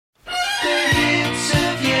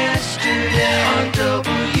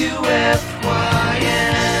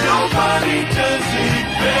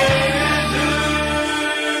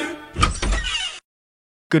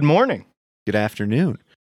Good morning. Good afternoon.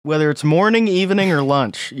 Whether it's morning, evening, or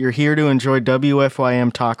lunch, you're here to enjoy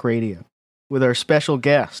WFYM Talk Radio with our special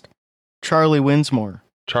guest, Charlie Winsmore.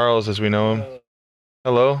 Charles, as we know him.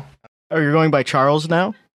 Hello? Oh, you're going by Charles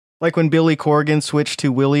now? Like when Billy Corgan switched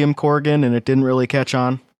to William Corgan and it didn't really catch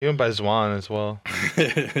on? He went by Zwan as well.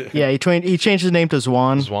 Yeah, he changed his name to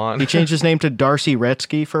Zwan. Zwan. He changed his name to Darcy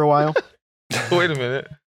Retsky for a while. Wait a minute.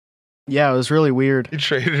 Yeah, it was really weird. He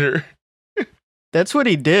traded her. That's what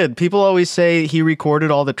he did. People always say he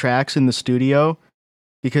recorded all the tracks in the studio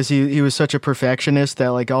because he was such a perfectionist that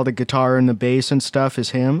like all the guitar and the bass and stuff is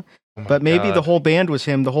him. Oh but maybe God. the whole band was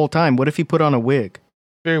him the whole time. What if he put on a wig?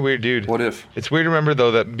 Very weird dude. What if? It's weird to remember,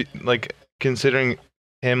 though, that, like, considering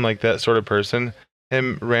him like that sort of person,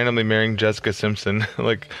 him randomly marrying Jessica Simpson,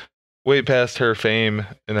 like, way past her fame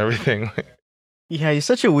and everything. Yeah, he's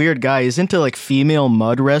such a weird guy. He's into like female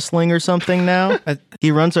mud wrestling or something now.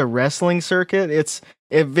 He runs a wrestling circuit. It's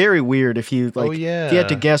very weird if you like. Oh, yeah. If you had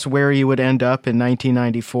to guess where he would end up in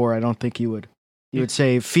 1994, I don't think you would. You would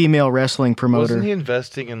say female wrestling promoter. Wasn't he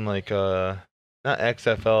investing in, like, not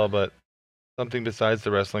XFL, but something besides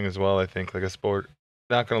the wrestling as well, I think, like a sport.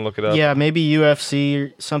 Not going to look it up. Yeah, maybe UFC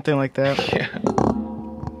or something like that. Yeah.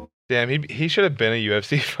 Damn, he should have been a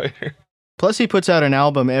UFC fighter. Plus, he puts out an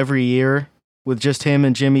album every year with just him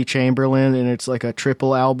and Jimmy Chamberlain, and it's like a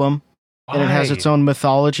triple album. And it has its own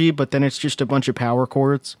mythology, but then it's just a bunch of power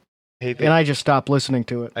chords. And I just stopped listening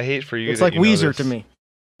to it. I hate for you. It's that like you know Weezer this. to me.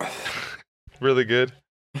 Really good.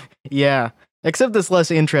 Yeah, except it's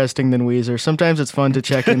less interesting than Weezer. Sometimes it's fun to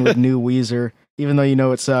check in with new Weezer, even though you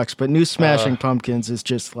know it sucks. But new Smashing Pumpkins is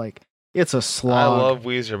just like, it's a slog. I love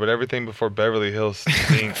Weezer, but everything before Beverly Hills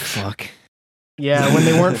stinks. Fuck. Yeah, when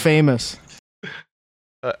they weren't famous.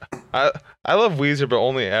 I love Weezer, but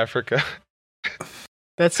only Africa.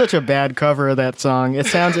 That's such a bad cover of that song. It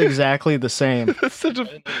sounds exactly the same.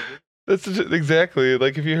 Exactly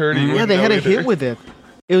like if you heard it. Yeah, they had a hit with it.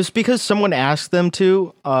 It was because someone asked them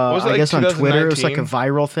to. Was it I like guess on Twitter, it was like a 2019?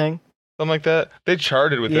 viral thing. Something like that. They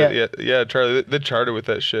charted with it. Yeah, Charlie. They charted with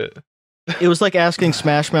that shit. It was like asking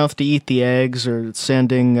Smash Mouth to eat the eggs or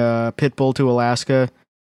sending Pitbull to Alaska.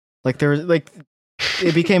 Like there was like.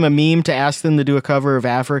 It became a meme to ask them to do a cover of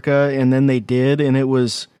Africa, and then they did, and it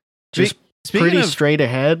was just pretty straight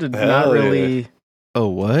ahead. And not really. Oh,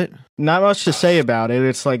 what? Not much to say about it.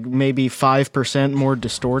 It's like maybe 5% more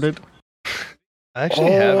distorted. I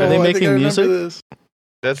actually have it. Are they making music?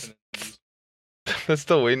 That's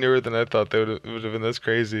still way newer than I thought they would have been. That's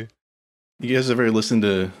crazy. You guys ever listen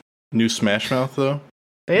to New Smash Mouth though?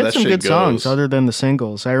 They had That some shit good songs goes. other than the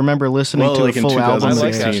singles. I remember listening to like the in full album. I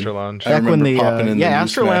like 2016. Astro Lounge. I Back when remember the popping in the new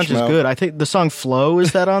Astro Lounge Smash is Mouth. good. I think the song "Flow"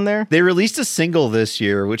 is that on there? They released a single this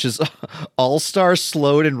year, which is All Star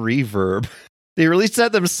Slowed and Reverb. They released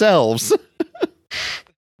that themselves.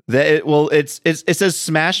 It says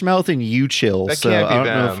Smash Mouth and U Chill. That So can't be I don't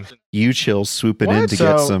know them. if U Chill swooping in What? to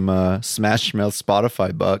get So- some Smash Mouth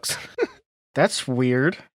Spotify bucks. That's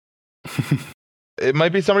weird. It might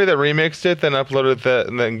be somebody that remixed it, then uploaded that,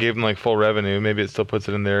 and then gave them like full revenue. Maybe it still puts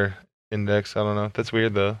it in their index. I don't know. That's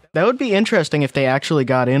weird though. That would be interesting if they actually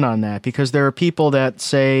got in on that, because there are people that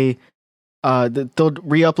say that they'll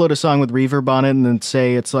re-upload a song with reverb on it and then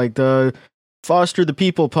say it's like the Foster the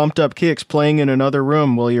People Pumped Up Kicks playing in another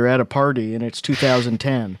room while you're at a party and it's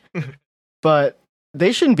 2010. But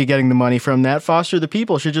they shouldn't be getting the money from that. Foster the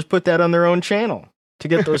People should just put that on their own channel to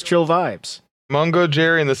get those chill vibes. Mungo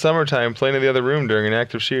Jerry in the summertime playing in the other room during an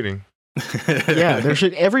active shooting. Yeah,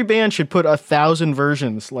 every band should put 1,000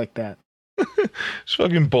 versions like that. Just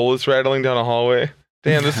fucking bullets rattling down a hallway.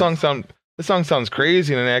 Damn, this song sounds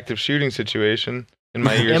crazy in an active shooting situation. In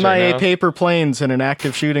my ears right MIA now. paper planes in an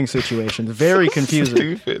active shooting situation. Very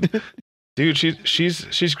confusing. Stupid. Dude,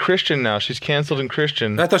 she's Christian now. She's canceled in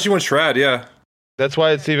Christian. I thought she went trad, yeah. That's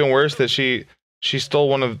why it's even worse that she stole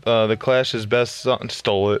one of the Clash's best songs.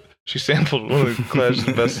 Stole it. She sampled one of the Clash's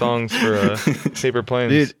best songs for Paper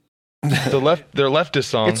Planes. Dude. Their leftist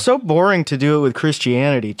song. It's so boring to do it with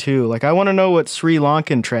Christianity, too. Like, I want to know what Sri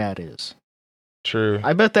Lankan trad is. True.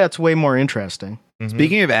 I bet that's way more interesting. Mhm.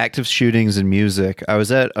 Speaking of active shootings and music, I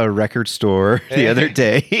was at a record store the other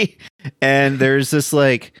day, and there's this he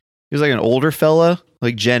was like an older fella,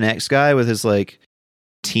 like Gen X guy with his like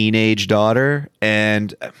teenage daughter,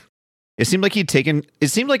 and it seemed like it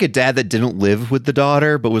seemed like a dad that didn't live with the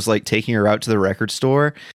daughter, but was like taking her out to the record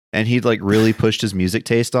store, and he'd like really pushed his music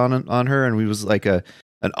taste on her, and we was like an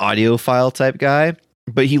audiophile type guy,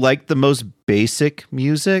 but he liked the most basic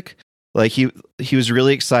music. Like he was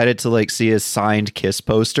really excited to like see a signed Kiss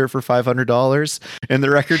poster for $500 in the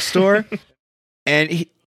record store, and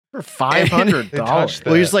For $500. They touched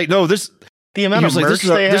well, he was that. like, no, this The amount He of was like, merch this is,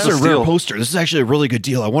 they this have. is a rare poster. This is actually a really good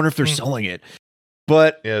deal. I wonder if they're selling it.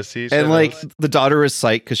 But Yeah, see, and like the daughter was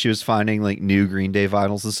psyched because she was finding like new Green Day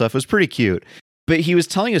vinyls and stuff. It was pretty cute. But he was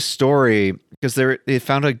telling a story because they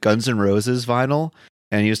found a Guns N' Roses vinyl,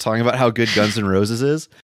 and he was talking about how good Guns N' Roses is.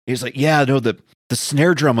 He was like, "Yeah, no, the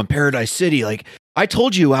snare drum in Paradise City. Like, I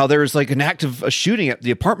told you how there was like an active shooting at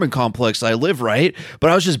the apartment complex I live, right? But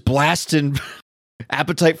I was just blasting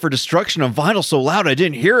Appetite for Destruction on vinyl so loud I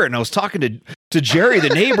didn't hear it. And I was talking to Jerry, the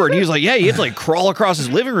neighbor, and he was like, yeah, he had to like crawl across his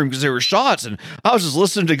living room because there were shots. And I was just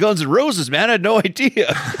listening to Guns N' Roses, man. I had no idea."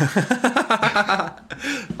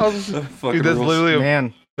 Dude,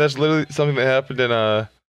 that's literally something that happened in that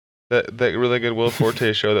really good Will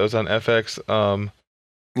Forte show that was on FX.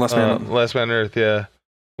 Last Man on Earth, yeah.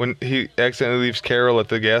 When he accidentally leaves Carol at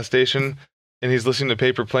the gas station and he's listening to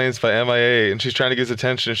Paper Planes by MIA and she's trying to get his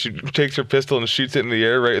attention and she takes her pistol and shoots it in the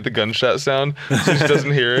air right at the gunshot sound so she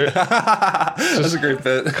doesn't hear it. That's a great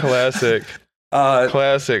bit. Classic.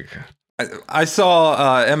 Classic. I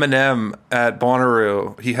saw Eminem at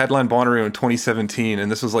Bonnaroo. He headlined Bonnaroo in 2017,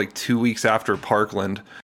 and this was like 2 weeks after Parkland.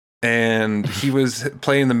 And he was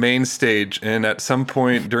playing the main stage, and at some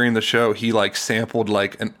point during the show, he like sampled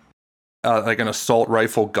like an assault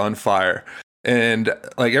rifle gunfire. And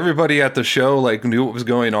like everybody at the show like knew what was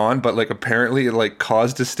going on, but like apparently it like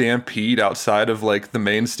caused a stampede outside of like the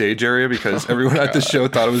main stage area because everyone at the show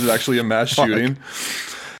thought it was actually a mass shooting.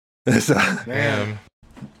 Man.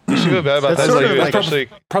 You should feel bad about that.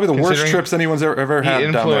 Like, probably the worst trips anyone's ever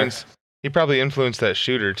had down there. He probably influenced that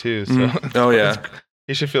shooter too. So oh yeah,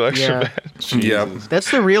 he should feel extra bad. Yeah,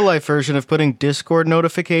 that's the real life version of putting Discord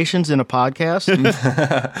notifications in a podcast.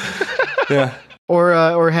 Yeah,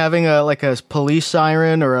 or having a police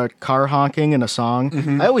siren or a car honking in a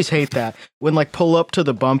song. I always hate that when like Pull Up to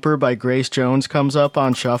the Bumper by Grace Jones comes up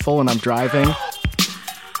on shuffle and I'm driving.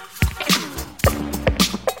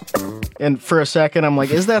 And for a second, I'm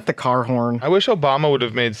like, is that the car horn? I wish Obama would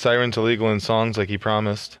have made sirens illegal in songs like he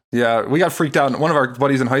promised. Yeah, we got freaked out. One of our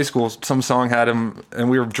buddies in high school, some song had him,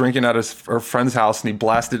 and we were drinking at our friend's house, and he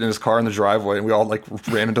blasted in his car in the driveway, and we all like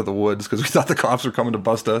ran into the woods because we thought the cops were coming to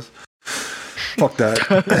bust us. Fuck that.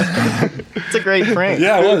 It's a great prank.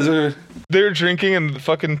 Yeah, it was. They were drinking, and the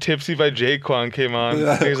fucking Tipsy by Jaquan came on.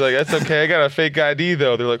 Yeah. He's like, that's okay, I got a fake ID,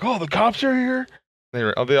 though. They're like, oh, the cops are here?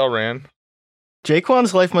 They all ran.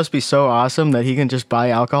 Jaquan's life must be so awesome that he can just buy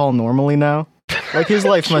alcohol normally now. Like, his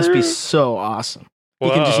life must be so awesome. He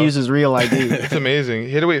can just use his real ID. It's amazing.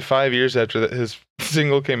 He had to wait 5 years after his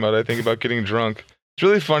single came out, I think, about getting drunk. It's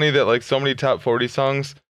really funny that, like, so many top 40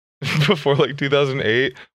 songs before, like,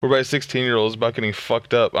 2008 were by 16-year-olds about getting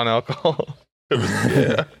fucked up on alcohol.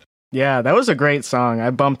 Yeah, that was a great song. I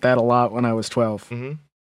bumped that a lot when I was 12. Mm-hmm.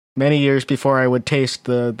 Many years before I would taste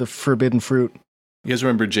the forbidden fruit. You guys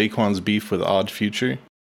remember Jaquan's beef with Odd Future?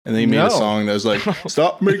 And they made a song that was like,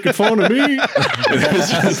 stop making fun of me. That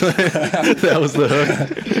was the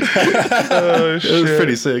hook. Oh, shit. It was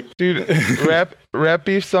pretty sick. Dude, rap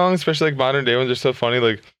beef songs, especially like modern day ones, are so funny.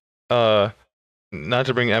 Like, not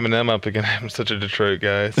to bring Eminem up again, I'm such a Detroit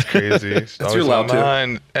guy. It's crazy. It's That's your loud too.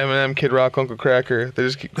 Eminem, Kid Rock, Uncle Cracker. They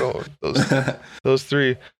just keep going. Those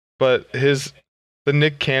three. But the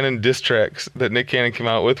Nick Cannon diss tracks that Nick Cannon came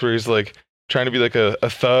out with, where he's like, trying to be like a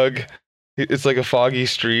thug. It's like a foggy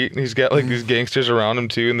street, and he's got like these gangsters around him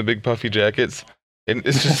too in the big puffy jackets. And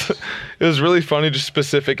it's just, it was really funny, just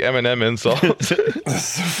specific Eminem insults.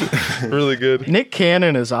 Really good. Nick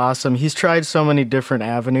Cannon is awesome. He's tried so many different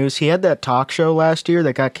avenues. He had that talk show last year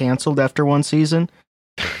that got canceled after one season,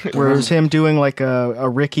 where it was him doing like a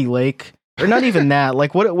Ricky Lake, or not even that.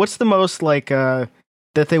 Like what's the most like that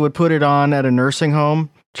they would put it on at a nursing home?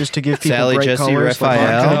 Just to give people Sally bright Jesse colors, like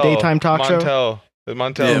a daytime talk show. Montel.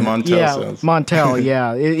 Yeah, Montel. Montel.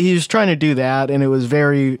 Yeah, he was trying to do that, and it was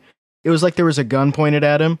like there was a gun pointed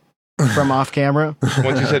at him from off camera.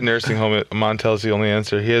 Once you said nursing home, Montel's the only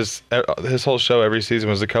answer. His whole show every season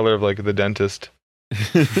was the color of like the dentist.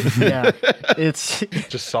 Yeah, it's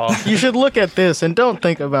just soft. You should look at this and don't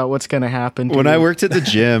think about what's going to happen. When I worked at the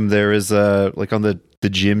gym, there was like on the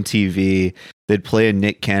gym TV, they'd play a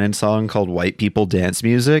Nick Cannon song called "White People Dance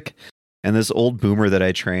Music," and this old boomer that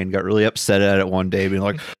I trained got really upset at it one day, being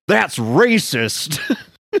like, "That's racist."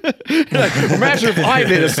 Like, imagine if I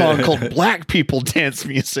made a song called "Black People Dance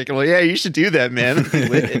Music." I'm like, yeah, you should do that, man.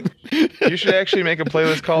 You should actually make a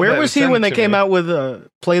playlist called. Where was he when they came out with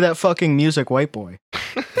 "Play That Fucking Music, White Boy"?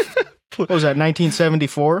 What was that,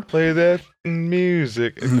 1974? Play that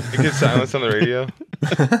music. It gets silence on the radio.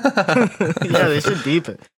 Yeah, they should beep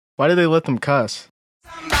it. Why do they let them cuss?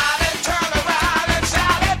 Somebody turn around and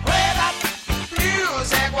shout it. Play that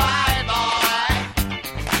music, white boy.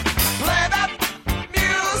 Play that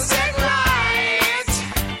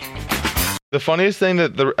The funniest thing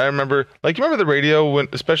that I remember, like, you remember the radio when,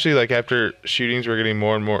 especially like after shootings were getting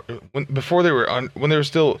more and more, when they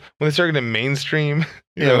started getting mainstream,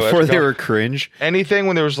 Before they were cringe. anything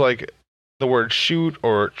when there was like the word shoot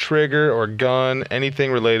or trigger or gun,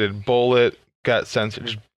 anything related, bullet got censored,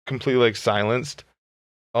 just completely like silenced.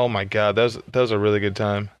 Oh my god, that was a really good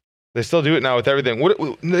time. They still do it now with everything.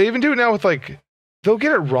 They even do it now with like, they'll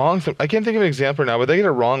get it wrong. I can't think of an example now, but they get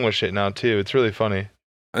it wrong with shit now too. It's really funny.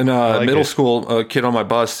 In middle school, a kid on my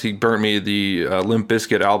bus, he burnt me the Limp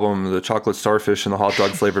Bizkit album, the Chocolate Starfish and the Hot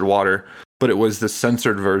Dog Flavored Water, but it was the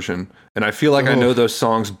censored version. And I feel like I know those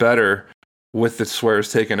songs better with the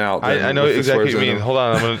swears taken out. I know exactly what you mean. Hold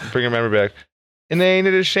on, I'm going to bring your memory back. And ain't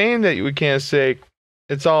it a shame that we can't say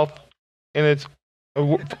it's all, and it's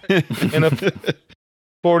in a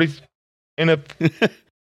 40, in a...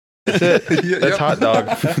 That's it. That's Hot Dog.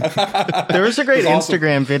 There was a great Awesome.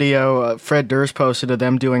 Instagram video Fred Durst posted of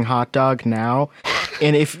them doing Hot Dog now.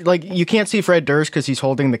 And if, like, you can't see Fred Durst because he's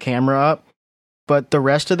holding the camera up, but the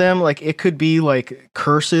rest of them, like, it could be, like,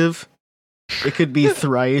 cursive. It could be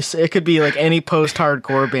thrice. It could be, like, any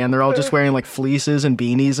post-hardcore band. They're all just wearing, like, fleeces and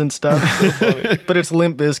beanies and stuff. But it's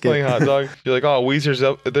Limp Bizkit. Playing Hot Dog. You're like, oh, Weezer's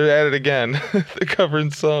up. They're at it again. They're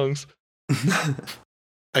covering songs.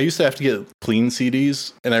 I used to have to get clean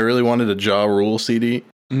CDs, and I really wanted a Ja Rule CD.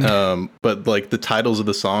 But like the titles of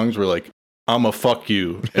the songs were like, "I'ma fuck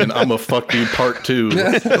you" and "I'ma fuck you Part 2."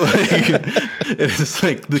 Like, it's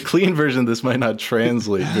like the clean version of this might not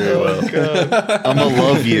translate very well. I'ma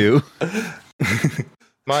love you.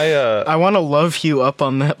 I want to love you up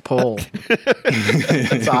on that pole.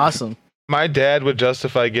 That's awesome. My dad would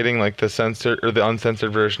justify getting like the censored or the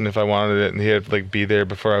uncensored version if I wanted it, and he had to like be there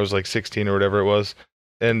before I was like 16 or whatever it was.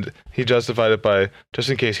 And he justified it by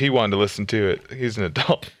just in case he wanted to listen to it. He's an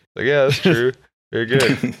adult. Like, yeah, that's true. Very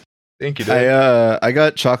good. Thank you, Dad. I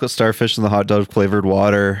got Chocolate Starfish and the Hot Dog Flavored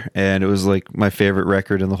Water, and it was like my favorite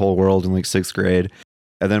record in the whole world in like 6th grade.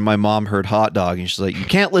 And then my mom heard Hot Dog, and she's like, "You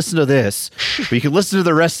can't listen to this, but you can listen to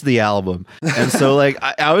the rest of the album." And so like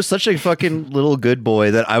I was such a fucking little good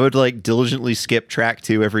boy that I would like diligently skip track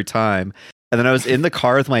 2 every time. And then I was in the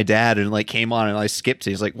car with my dad and like came on and I skipped it.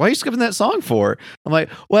 He's like, "Why are you skipping that song for?" I'm like,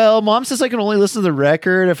 "Well, Mom says I can only listen to the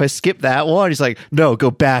record if I skip that one." He's like, "No,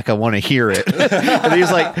 go back. I want to hear it." And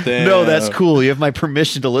he's like, "No, that's cool. You have my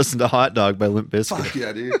permission to listen to Hot Dog by Limp Bizkit." Fuck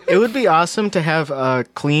yeah, dude. It would be awesome to have a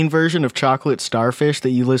clean version of Chocolate Starfish that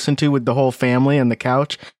you listen to with the whole family on the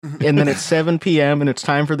couch. And then it's 7 p.m. and it's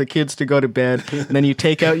time for the kids to go to bed. And then you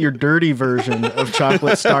take out your dirty version of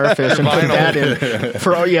Chocolate Starfish and put that in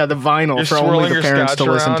for, the vinyl You're for only swirling the your parents scotch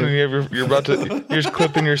to listen around, to. and you're just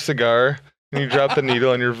clipping your cigar, and you drop the needle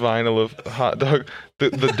on your vinyl of Hot Dog,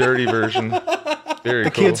 the dirty version. Very The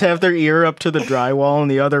cool. kids have their ear up to the drywall in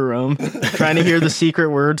the other room, trying to hear the secret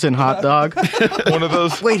words in Hot Dog. one of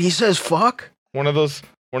those Wait, he says fuck? one of those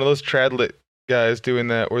tradlit guys doing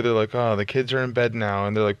that where they're like, "Oh, the kids are in bed now,"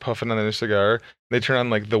 and they're like puffing on their cigar. They turn on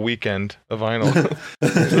like The Weekend, a vinyl.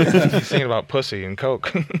 He's singing about pussy and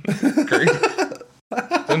coke. Crazy.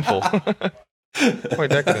 Sinful.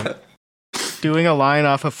 Quite decadent. Doing a line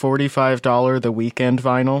off a $45 The Weekend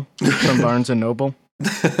vinyl from Barnes & Noble.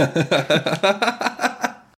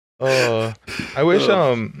 I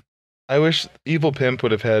wish Evil Pimp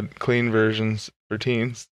would have had clean versions for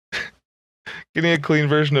teens. Getting a clean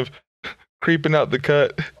version of Creeping Out the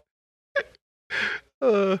Cut.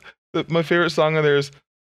 My favorite song on there is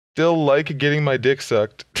Still Like Getting My Dick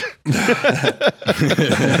Sucked. A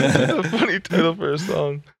funny title for a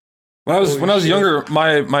song. When I was younger,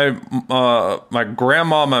 my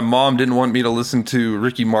grandma, my mom didn't want me to listen to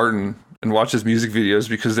Ricky Martin and watch his music videos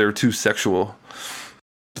because they were too sexual.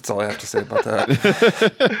 That's all I have to say about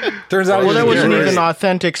that. Turns out, Well, that wasn't right. even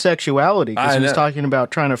authentic sexuality because I he was know. talking about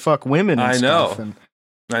trying to fuck women and I stuff. know. And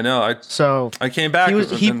I know. so I came back.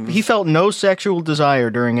 he felt no sexual desire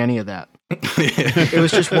during any of that. It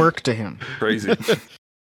was just work to him. crazy.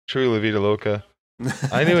 True La Vida Loca.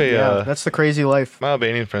 I knew That's the crazy life. my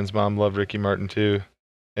Albanian friend's mom loved Ricky Martin too.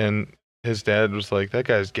 And his dad was like, "That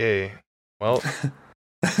guy's gay." Well,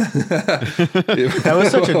 That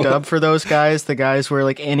was such a dub for those guys. The guys were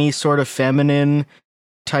like any sort of feminine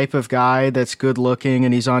type of guy that's good looking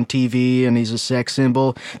and he's on TV and he's a sex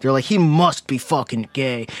symbol. They're like, he must be fucking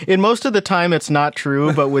gay. And most of the time it's not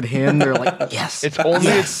true, but with him, they're like, yes. it's only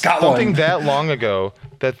got something one. that long ago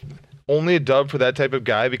that only a dub for that type of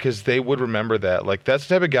guy because they would remember that. Like, that's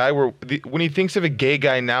the type of guy where when he thinks of a gay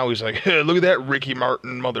guy now, he's like, "Hey, look at that Ricky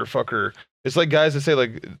Martin motherfucker." It's like guys that say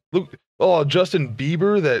like, look, oh, Justin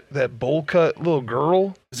Bieber, that bowl cut little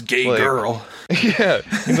girl. This gay Like- girl. Yeah,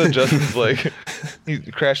 even though Justin's like, he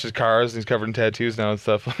crashed his cars and he's covered in tattoos now and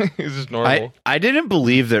stuff. He's just normal. I didn't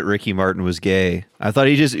believe that Ricky Martin was gay. I thought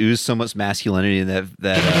he just oozed so much masculinity in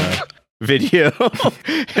that video,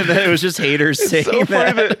 and then it was just haters saying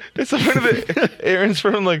that. It's so funny that Aaron's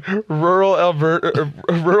from like rural Alberta,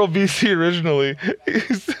 or rural BC originally.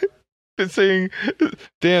 He's been saying,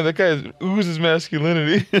 "Damn, that guy oozes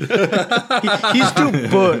masculinity." He's too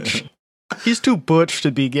butch. He's too butch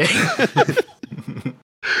to be gay.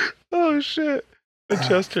 Oh shit, the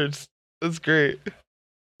chest hurts. That's great.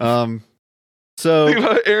 So Think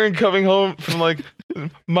about Aaron coming home from like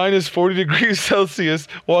minus 40 degrees Celsius,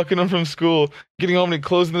 walking home from school, getting home and he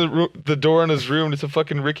closing the door on his room. It's a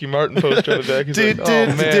fucking Ricky Martin poster on the back. He's like, oh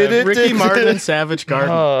man. Ricky Martin and Savage Garden.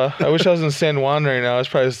 I wish I was in San Juan right now. It's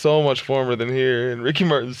probably so much warmer than here. And Ricky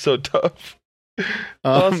Martin's so tough.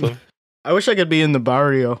 Awesome. I wish I could be in the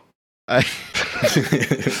barrio. I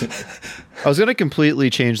was going to completely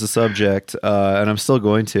change the subject, and I'm still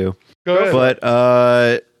going to. Go ahead.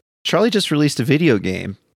 But Charlie just released a video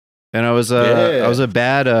game, and I was a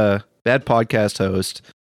bad podcast host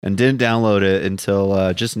and didn't download it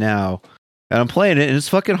until just now. And I'm playing it, and it's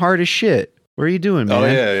fucking hard as shit. What are you doing, man? Oh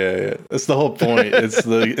yeah. That's the whole point. It's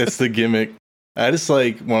the gimmick. I just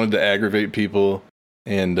like wanted to aggravate people,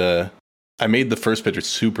 and I made the first picture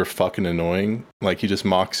super fucking annoying. Like he just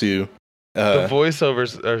mocks you. The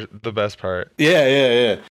voiceovers are the best part.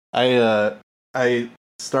 Yeah. I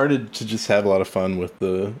started to just have a lot of fun with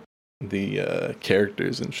the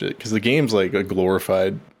characters and shit, because the game's like a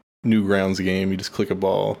glorified Newgrounds game. You just click a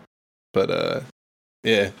ball, but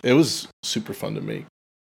yeah, it was super fun to make,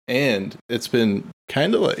 and it's been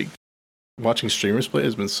kind of like watching streamers play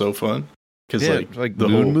has been so fun, because like the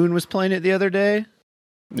Moon was playing it the other day.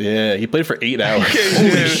 Yeah, he played for 8 hours.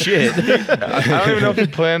 Holy shit! I don't even know if he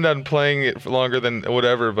planned on playing it for longer than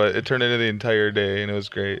whatever, but it turned into the entire day, and it was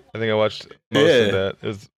great. I think I watched most of that. It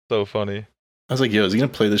was so funny. I was like, yo, is he gonna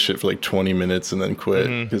play this shit for like 20 minutes and then quit?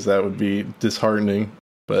 Because that would be disheartening.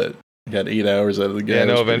 But I got 8 hours out of the game. Yeah, I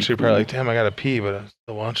know. Eventually, probably like, damn, I gotta pee, but I'm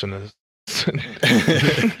still watching this.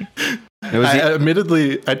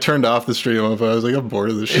 Admittedly, I turned off the stream. I was like, I'm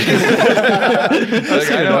bored of this shit.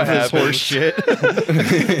 I know what happens. Horse shit.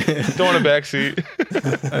 Don't want a backseat.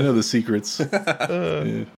 I know the secrets.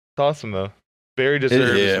 It's awesome though. Very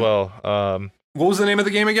deserved as well. What was the name of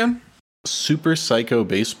the game again? Super Psycho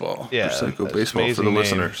Baseball. Yeah, Psycho that's Baseball for amazing the name.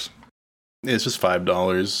 listeners. It's just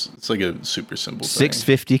 $5. It's like a super simple thing.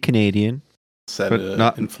 $6.50 Canadian. Set but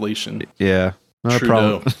not inflation. Yeah, not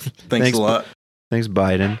Trudeau. a problem. Thanks a lot. Thanks,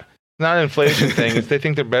 Biden. It's not an inflation thing. It's they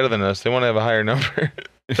think they're better than us. They want to have a higher number.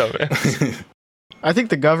 Dumbass. I think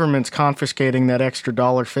the government's confiscating that extra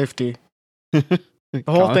 $1.50. The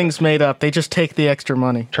whole thing's made up. They just take the extra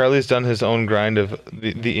money. Charlie's done his own grind of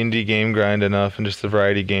the indie game grind enough, and just the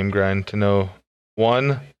variety game grind to know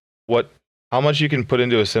how much you can put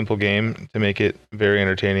into a simple game to make it very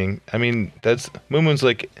entertaining. I mean, that's Moon's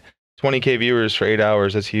like 20K viewers for 8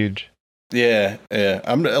 hours. That's huge. Yeah.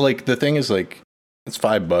 I'm like, the thing is like, it's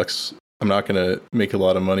 $5. I'm not gonna make a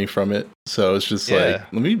lot of money from it, so it's just like,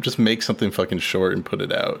 let me just make something fucking short and put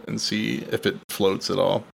it out and see if it floats at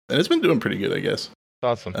all. And it's been doing pretty good, I guess.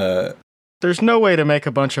 Awesome. There's no way to make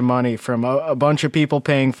a bunch of money from a bunch of people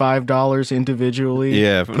paying $5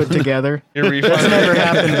 individually put together. Your refund That's never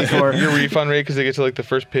happened before. Your refund rate, because they get to like the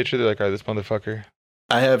first picture, they're like, all right, this motherfucker.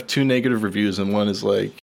 I have 2 negative reviews, and one is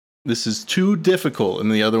like, this is too difficult,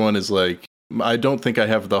 and the other one is like, I don't think I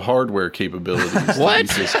have the hardware capabilities to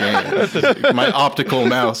use this game. My optical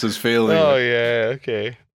mouse is failing. Oh yeah,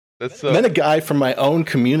 okay. That's And then a guy from my own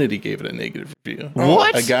community gave it a negative review.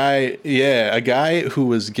 What? A guy who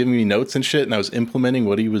was giving me notes and shit, and I was implementing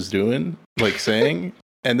what he was doing, like saying,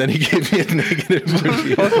 and then he gave me a negative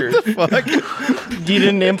review. Fuck. You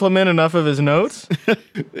didn't implement enough of his notes?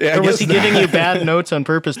 Yeah, Or was he giving you bad notes on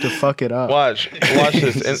purpose to fuck it up? Watch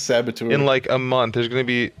this. He's a saboteur. In like a month, there's gonna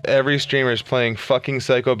be every streamer's playing fucking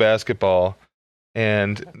Psycho Basketball,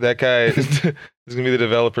 and that guy is gonna be the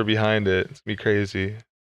developer behind it. It's gonna be crazy.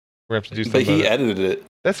 We're gonna have to do something. But he about it. edited it.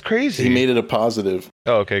 That's crazy. He made it a positive.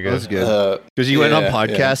 Oh, okay, good. That's good. Because you went on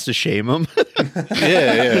podcasts to shame him.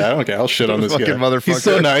 Yeah. I don't care. I'll shit on this guy. Fucking motherfucker. He's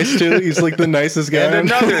so nice too. He's like the nicest guy. And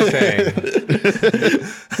another thing.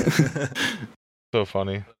 So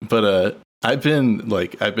funny. But I've been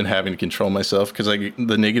having to control myself, because like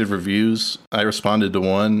the negative reviews, I responded to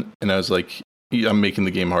one and I was like, I'm making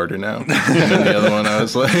the game harder now. And then the other one, I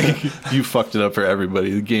was like, you fucked it up for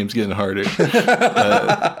everybody. The game's getting harder.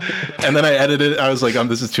 And then I edited it. I was like,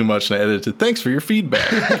 this is too much. And I edited it. Thanks for your feedback.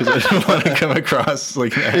 Because I didn't want to come across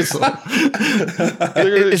like an asshole.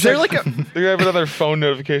 Is there like a They're gonna have another phone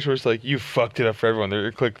notification where it's like, you fucked it up for everyone. They're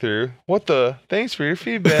gonna click through. What the? Thanks for your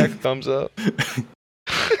feedback. Thumbs up.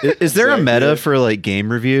 is there a Exactly. meta for like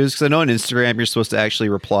game reviews? Because I know on Instagram you're supposed to actually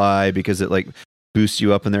reply because it like boosts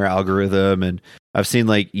you up in their algorithm, and I've seen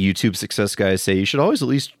like YouTube success guys say you should always at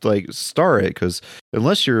least like star it, because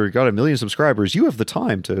unless you're got 1 million subscribers, you have the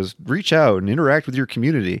time to reach out and interact with your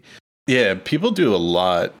community. Yeah, people do a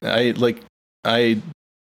lot. I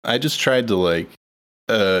just tried to like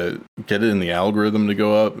get it in the algorithm to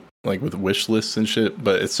go up, like with wish lists and shit,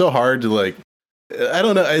 but it's so hard to like, I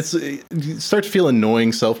don't know, you start to feel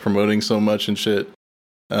annoying self-promoting so much and shit.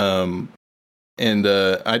 And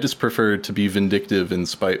I just prefer to be vindictive and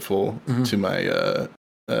spiteful to my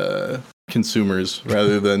consumers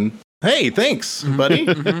rather than, hey, thanks, buddy.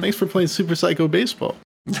 Thanks for playing Super Psycho Baseball.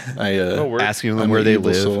 Asking them I'm where an they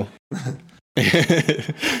evil live. soul.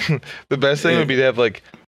 The best thing would be to have like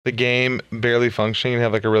the game barely functioning and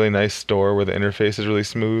have like a really nice store where the interface is really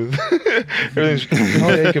smooth. Everything's, oh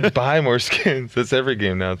yeah, you could buy more skins. That's every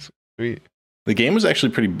game now. It's sweet. The game was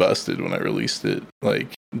actually pretty busted when I released it. Like,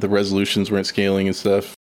 the resolutions weren't scaling and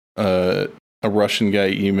stuff. A Russian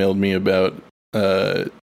guy emailed me about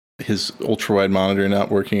his ultra-wide monitor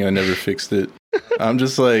not working. I never fixed it. I'm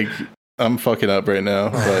just like, I'm fucking up right now,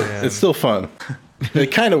 but man. it's still fun.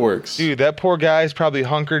 It kind of works. Dude, that poor guy's probably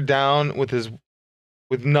hunkered down with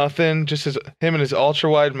nothing, just him and his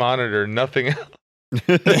ultra wide monitor, nothing else.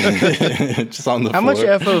 Just on the How floor.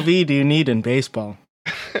 much FOV do you need in baseball?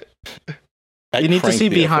 I You need to cranked see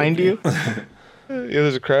the behind FOV. you. Yeah,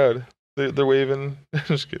 there's a crowd. They're waving.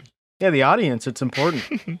 Just kidding. Yeah, the audience. It's important.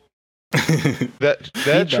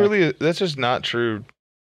 That's just not true.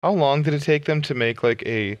 How long did it take them to make like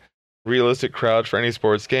a realistic crowd for any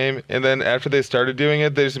sports game? And then after they started doing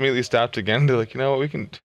it, they just immediately stopped again. They're like, you know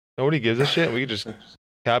what, nobody gives a shit. We can just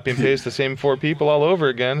copy and paste the same 4 people all over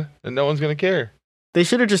again, and no one's gonna care. They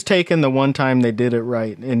should have just taken the one time they did it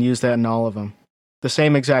right and used that in all of them. The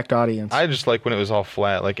same exact audience. I just like when it was all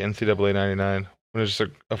flat, like NCAA 99, when it was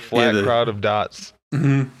just a flat crowd of dots.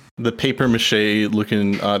 The paper mache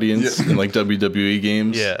looking audience in like WWE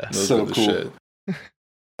games. Yeah. Those So are the cool.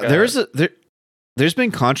 shit. There's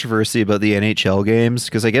been controversy about the NHL games,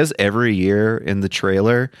 because I guess every year in the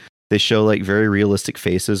trailer they show like very realistic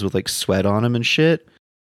faces with like sweat on them and shit,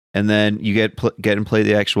 and then you get and play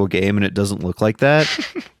the actual game and it doesn't look like that.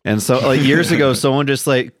 And so like years ago, someone just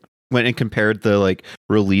like went and compared the like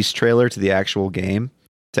release trailer to the actual game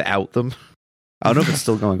to out them. I don't know if it's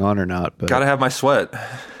still going on or not, but Gotta have my sweat.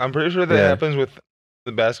 I'm pretty sure that Yeah. happens with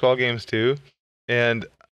the basketball games too, and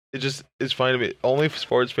it's funny to me. Only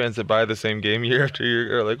sports fans that buy the same game year after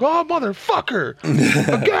year are like, "Oh motherfucker,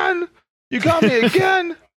 again! You got me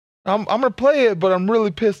again! I'm gonna play it, but I'm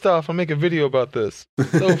really pissed off. I'll make a video about this."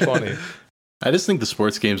 So funny. I just think the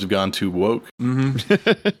sports games have gone too woke,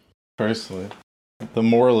 personally. The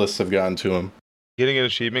moralists have gotten to them. Getting an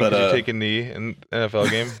achievement But, because you take a knee in an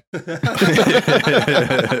NFL game.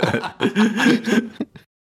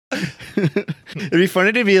 it'd be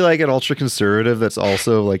funny to be like an ultra conservative that's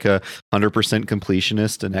also like a 100%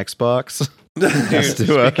 completionist in Xbox. Dude,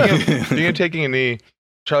 to, speaking of taking a knee,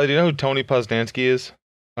 Charlie, do you know who Tony Poznansky is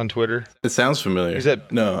on Twitter? It sounds familiar. He's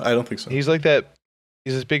that- No, I don't think so. He's like that.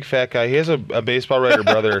 He's this big fat guy. He has a baseball writer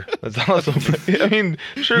brother. That's awesome. I mean,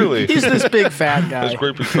 surely. He's this big fat guy. This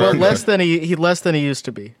great big Well, fat less guy. than he used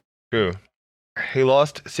to be. True. He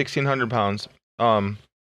lost 1,600 pounds. No,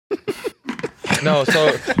 so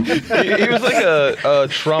he was like a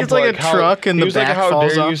Trump. He's like a truck and he the was like back a how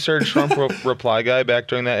falls dare off. you sir Trump reply guy back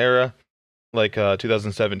during that era, like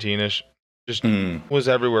 2017ish. Just was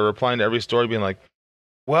everywhere, replying to every story, being like,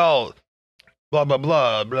 "Well, blah blah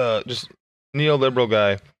blah blah," just neoliberal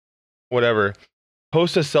guy, whatever.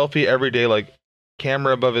 Post a selfie every day, like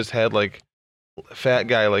camera above his head, like fat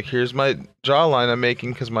guy, like here's my jawline I'm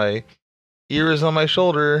making because my ear is on my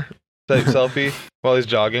shoulder type selfie while he's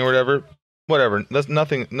jogging or whatever. That's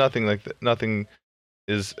nothing like that. Nothing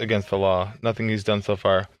is against the law. Nothing he's done so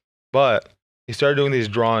far. But he started doing these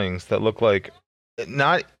drawings that look like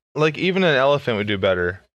not like even an elephant would do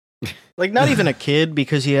better. Like not even a kid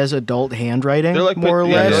because he has adult handwriting, They're like more or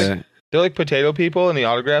yeah, less. they're they're like potato people, and he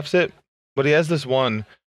autographs it. But he has this one,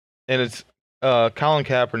 and it's Colin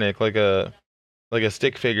Kaepernick, like a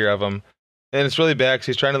stick figure of him, and it's really bad because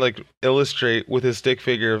he's trying to like illustrate with his stick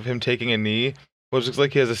figure of him taking a knee, which looks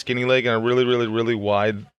like he has a skinny leg and a really, really, really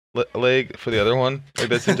wide leg for the other one. Like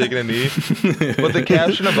that's him taking a knee. But the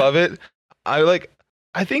caption above it,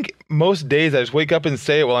 I think most days I just wake up and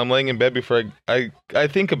say it while I'm laying in bed before I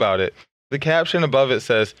think about it. The caption above it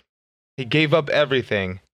says, "He gave up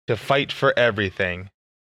everything to fight for everything."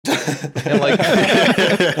 And like,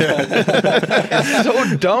 it's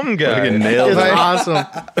so dumb, guy. Fucking nailed It's it.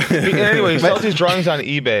 awesome. Anyway, he sells these drawings on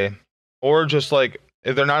eBay, or just like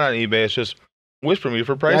if they're not on eBay, it's just whisper me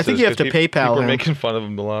for prices. I think you have 'cause to PayPal People are him. making fun of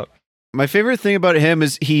him a lot. My favorite thing about him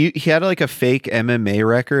is he had like a fake MMA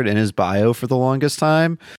record in his bio for the longest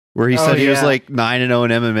time, where he Oh, said he was yeah. like 9-0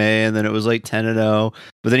 in MMA, and then it was like 10-0.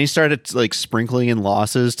 But then he started like sprinkling in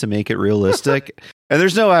losses to make it realistic. And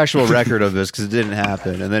there's no actual record of this because it didn't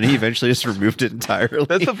happen. And then he eventually just removed it entirely.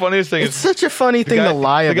 That's the funniest thing. It's Is such a funny thing guy- to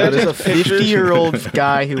lie the guy about. As a takes pictures. 50-year-old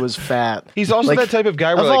guy who was fat. he's also Like, that type of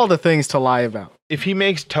guy where Of like, all the things to lie about. if he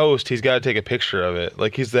makes toast, he's got to take a picture of it.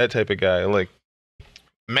 Like he's that type of guy. Like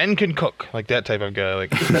men can cook, like that type of guy.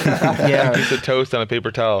 Like Yeah. piece of toast on a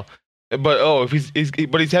paper towel. But if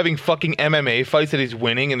he's having fucking MMA fights that he's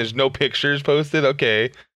winning and there's no pictures posted.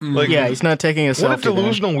 Okay, like Yeah, he's not taking a selfie. what a then.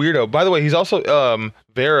 delusional weirdo. By the way, he's also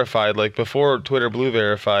verified, like before Twitter Blue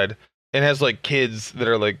verified, and has like kids that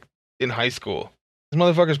are like in high school. This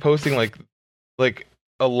motherfucker's posting like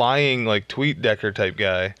a lying like tweet decker type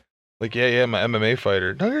guy. Like yeah, I'm an MMA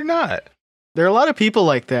fighter. No, you're not. There are a lot of people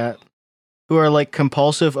like that who are like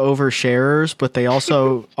compulsive oversharers, but they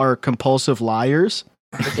also are compulsive liars.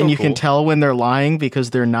 That's And so you can cool. tell when they're lying because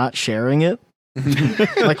they're not sharing it.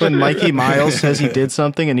 Like when Mikey Miles says he did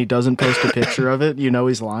something and he doesn't post a picture of it, you know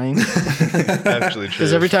he's lying. Actually true.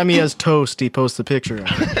 Because every time he has toast, he posts a picture of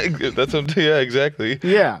it. That's what, yeah, exactly.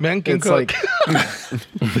 Yeah. Men can it's cook. like,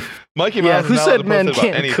 Mikey Yeah, Mouse who is not said allowed to men post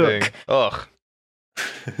about can't anything. cook? Ugh.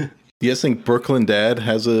 You guys think Brooklyn Dad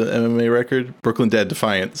has a MMA record? Brooklyn Dad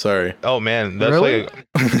Defiant, sorry. Oh man, that's Really?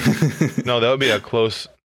 like no, that would be a close.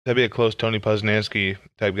 That'd be a close Tony Poznansky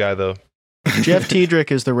type guy though. Jeff Tiedrick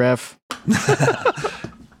is the ref.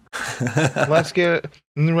 Let's get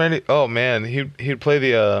ready. Oh man, he'd play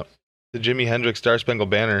the Jimi Hendrix Star Spangled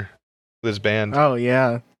Banner with his band. Oh,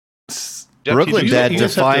 yeah. Jeff Brooklyn Tiedrick- Dad you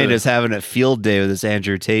just have Defiant to- is having a field day with this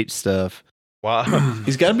Andrew Tate stuff. Wow.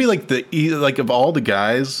 He's got to be like like of all the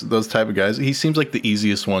guys, those type of guys, he seems like the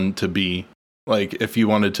easiest one to be. Like if you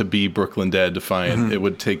wanted to be Brooklyn Dad Defiant, it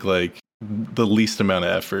would take like the least amount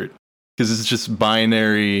of effort because it's just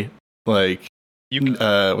binary. Like You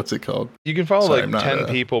can, what's it called? you can follow Sorry, like I'm not, 10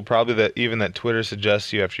 people probably that Twitter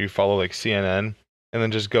suggests you after you follow like CNN, and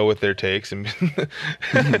then just go with their takes and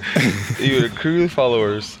you would accrue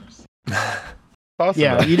followers. Awesome.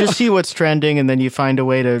 Yeah, you just see what's trending and then you find a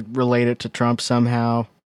way to relate it to Trump somehow.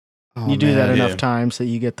 Oh, You do that man. enough yeah. times that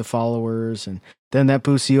you get the followers, and then that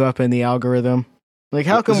boosts you up in the algorithm. Like,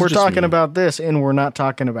 how come This is we're just talking me. about this and we're not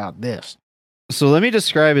talking about this? So let me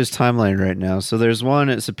describe his timeline right now. So there's one.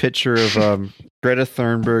 It's a picture of Greta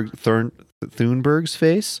Thunberg's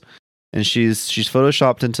face, and she's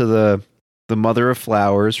photoshopped into the Mother of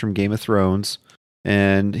Flowers from Game of Thrones.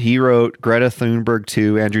 And he wrote Greta Thunberg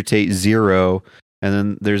 2, Andrew Tate 0. And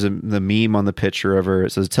then there's the meme on the picture of her.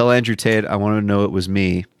 It says, "Tell Andrew Tate I want to know it was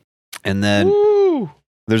me." And then Woo!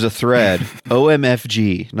 there's a thread,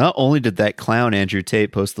 OMFG. Not only did that clown Andrew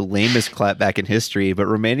Tate post the lamest clapback in history, but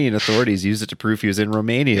Romanian authorities used it to prove he was in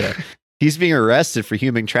Romania. He's being arrested for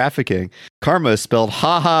human trafficking. Karma is spelled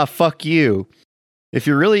haha fuck you. If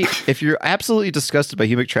you're absolutely disgusted by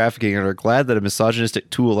human trafficking and are glad that a misogynistic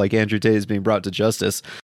tool like Andrew Tate is being brought to justice,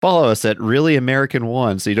 follow us at Really American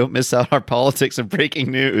One so you don't miss out on our politics and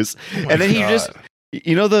breaking news. And then he just,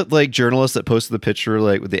 you know, the like journalist that posted the picture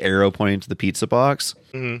like with the arrow pointing to the pizza box.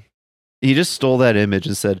 Mhm. He just stole that image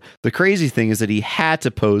and said, the crazy thing is that he had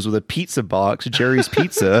to pose with a pizza box, Jerry's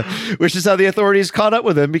Pizza, which is how the authorities caught up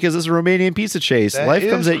with him because it's a Romanian pizza chase. That Life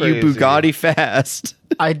is comes at you crazy. Bugatti fast.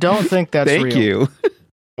 I don't think that's Thank real. you.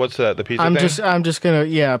 What's that? The pizza I'm thing? just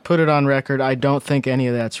gonna put it on record. I don't think any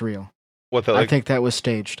of that's real. What the I like think that was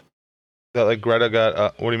staged. that like Greta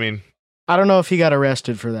got? What do you mean? I don't know if he got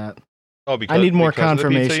arrested for that. Oh, because need more because of the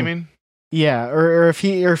pizza, confirmation. you mean? Yeah, or if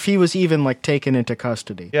he was even like taken into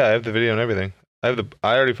custody. Yeah, I have the video and everything. I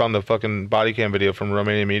already found the fucking body cam video from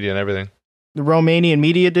Romanian media and everything. The Romanian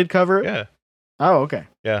media did cover it. Yeah. Oh, okay.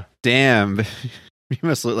 Damn. You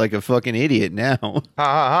must look like a fucking idiot now. Ha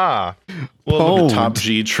ha ha. Well, Boom. The top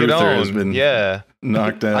G get truther has on. been Yeah.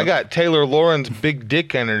 knocked out. I got Taylor Lauren's big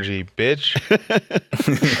dick energy, bitch.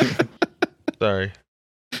 Sorry.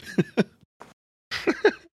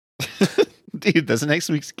 Dude, that's next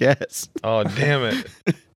week's guest. Oh, damn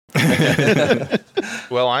it.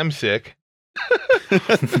 Well, I'm sick.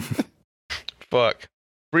 Fuck.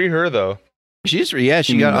 Free her, though. She got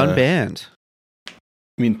unbanned.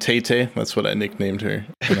 I mean, Tay Tay, that's what I nicknamed her.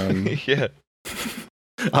 Yeah,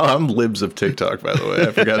 I'm libs of TikTok, by the way.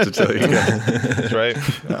 I forgot to tell you guys. that's right.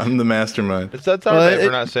 I'm the mastermind. That's our bad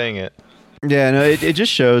for not saying it. Yeah, no, it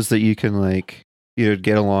just shows that you can like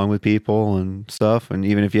get along with people and stuff, and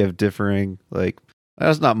even if you have differing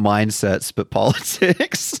that's not mindsets but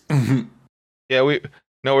politics. Yeah, we're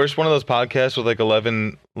just one of those podcasts with like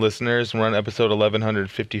 11 listeners, and we're on episode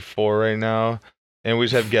 1154 right now, and we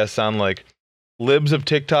just have guests on like libs of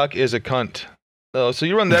TikTok is a cunt. Oh, so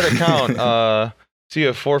you run that account. So you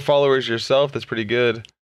have 4 followers yourself. That's pretty good.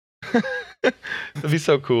 That'd be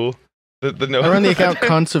so cool. I run the account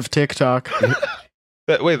Cunts of TikTok.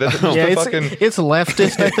 That's it's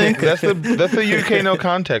leftist, I think. that's the UK no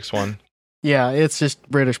context one. Yeah, it's just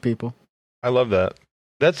British people. I love that.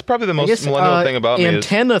 That's probably the most millennial thing about me.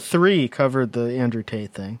 Antenna 3 covered the Andrew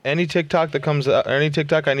Tate thing. Any TikTok that comes out, any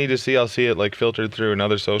TikTok I need to see, I'll see it like filtered through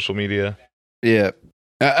another social media. Yeah.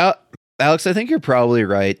 Alex, I think you're probably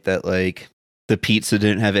right that like the pizza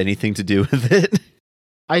didn't have anything to do with it.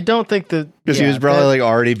 I don't think that because he was probably like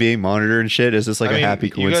already being monitored and shit. Is this like a happy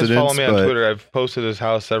coincidence? You guys follow me on Twitter. I've posted his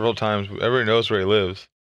house several times. Everybody knows where he lives.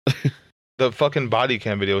 The fucking body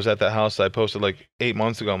cam video was at that house that I posted like 8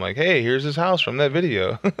 months ago. I'm like, hey, here's his house from that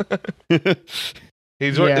video.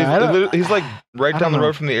 he's like right down the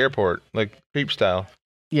road from the airport, like creep style.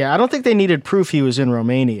 Yeah, I don't think they needed proof he was in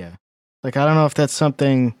Romania. Like, I don't know if that's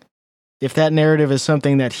something, if that narrative is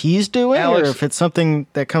something that he's doing, Alex, or if it's something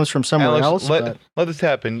that comes from somewhere else. Let this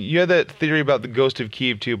happen. You had that theory about the ghost of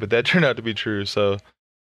Kiev too, but that turned out to be true. So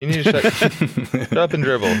you need to shut up and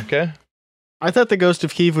dribble, okay? I thought the ghost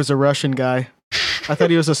of Kiev was a Russian guy. I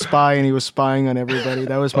thought he was a spy and he was spying on everybody.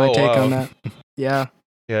 That was my take on that. Yeah.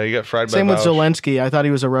 Yeah, you got fried by Same with Bausch. Zelensky. I thought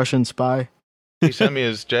he was a Russian spy. He sent me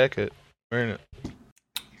his jacket. Wearing it.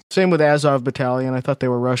 Same with Azov Battalion. I thought they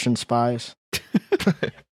were Russian spies.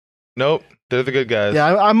 Nope, they're the good guys.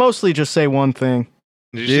 Yeah, I mostly just say one thing.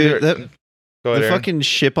 Did you Dude, see the fucking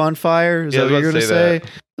ship on fire? Is that what you're going to say?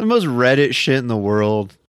 The most Reddit shit in the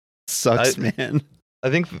world. Sucks, man. I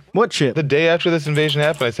think what shit? The day after this invasion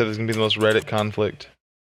happened, I said this is going to be the most Reddit conflict.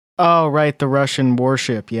 Oh, right, the Russian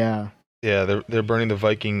warship, yeah. Yeah, they're burning the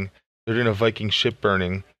Viking. They're doing a Viking ship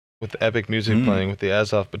burning with the epic music playing with the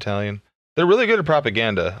Azov Battalion. They're really good at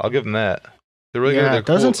propaganda. I'll give them that. They're really good. They're it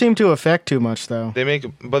doesn't seem to affect too much, though.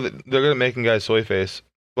 But they're good at making guys soy face.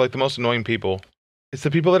 Like the most annoying people. It's the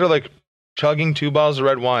people that are like chugging 2 bottles of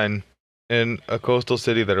red wine in a coastal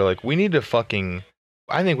city that are like,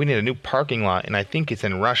 I think we need a new parking lot, and I think it's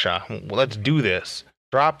in Russia. Well, let's do this.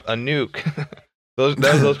 Drop a nuke.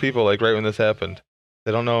 those people, like right when this happened.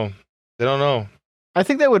 They don't know. I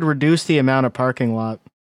think that would reduce the amount of parking lot.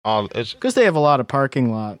 Because they have a lot of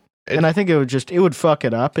parking lot. And I think it would fuck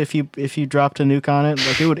it up if you dropped a nuke on it.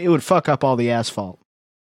 Like it would fuck up all the asphalt.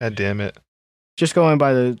 God damn it. Just going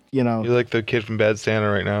by the, You're like the kid from Bad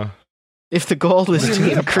Santa right now. If the goal is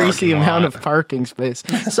to increase the amount of parking space.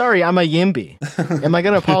 Sorry, I'm a YIMBY. Am I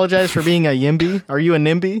going to apologize for being a YIMBY? Are you a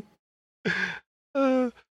NIMBY?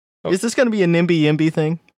 Is this going to be a NIMBY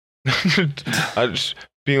thing? I just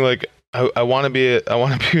being like, I want to be a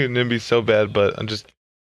NIMBY so bad, but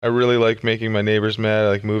I really like making my neighbors mad. I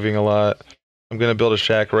like moving a lot. I'm going to build a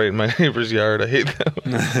shack right in my neighbor's yard. I hate them.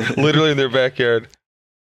 Literally in their backyard.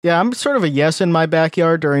 Yeah, I'm sort of a yes in my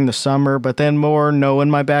backyard during the summer, but then more no in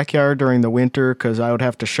my backyard during the winter because I would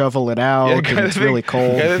have to shovel it out and it's really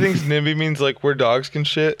cold. Guy that thinks NIMBY means like where dogs can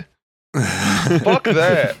shit. Fuck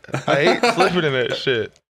that. I hate slipping in that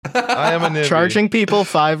shit. I am a NIMBY. Charging people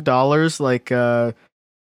 $5 like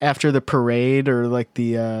after the parade or like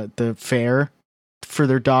the fair for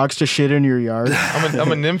their dogs to shit in your yard.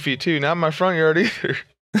 I'm a nymphy too, not in my front yard either.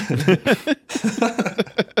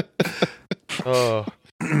 Oh.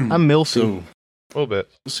 I'm milky. A little bit.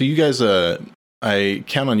 So you guys, I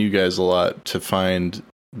count on you guys a lot to find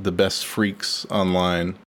the best freaks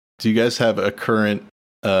online. Do you guys have a current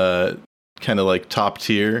kind of like top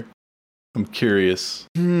tier? I'm curious.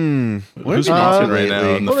 Who's popping right now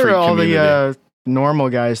in the what freak are all community? the normal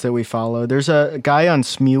guys that we follow? There's a guy on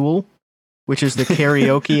Smule, which is the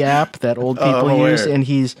karaoke app that old people use, and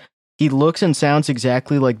he looks and sounds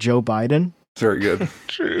exactly like Joe Biden. Very good.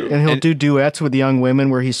 True. And he'll do duets with young women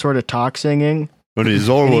where he's sort of talk singing. But he's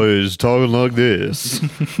always talking like this.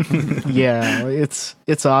 Yeah, it's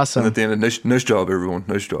awesome. And at the end, nice job, everyone.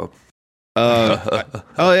 Nice job.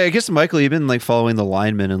 I guess Michael, you've been like following the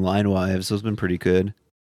linemen and line wives. Those have been pretty good.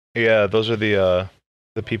 Yeah, those are the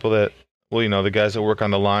people that, well, the guys that work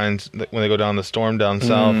on the lines when they go down the storm down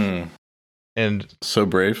south. And So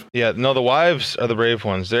brave. yeah, no, the wives are the brave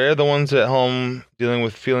ones. They're the ones at home dealing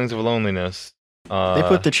with feelings of loneliness. They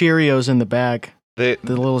put the Cheerios in the bag, the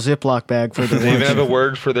little Ziploc bag for their They even lunch. have a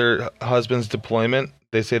word for their husband's deployment.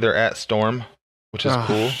 They say they're at storm, which is Oh,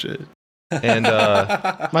 cool. Shit. And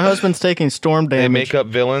My husband's taking storm they damage. make up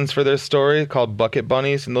villains for their story called bucket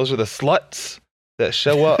bunnies, and those are the sluts that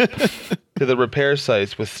show up to the repair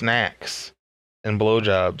sites with snacks and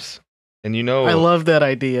blowjobs. And you know, I love that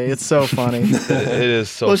idea. It's so funny. it is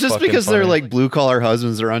so. Well, it's just fucking because funny. they're like blue collar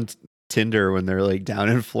husbands are on Tinder when they're like down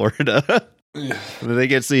in Florida. When they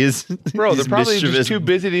get to see his Bro, they're these probably mischievous just too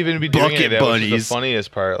busy to even be doing any bucket of that, which is bunnies. the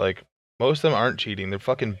funniest part. Like, most of them aren't cheating. They're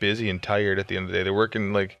fucking busy and tired at the end of the day. They're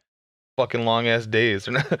working, like, fucking long-ass days.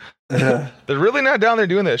 They're not... they're really not down there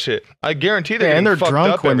doing that shit. I guarantee they're Yeah, and getting they're fucked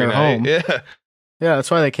drunk up when every they're night. home. Yeah. Yeah,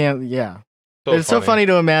 that's why they can't. Yeah. It's so funny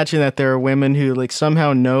to imagine that there are women who like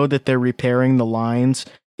somehow know that they're repairing the lines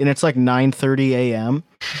and it's like 9:30 a.m.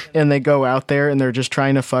 and they go out there and they're just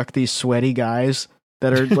trying to fuck these sweaty guys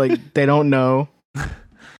that are like they don't know.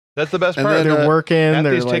 That's the best And part. then, They're working. At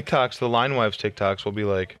They're these like, TikToks, the line wives TikToks will be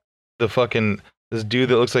like this dude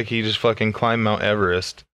that looks like he just fucking climbed Mount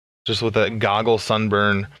Everest, just with that goggle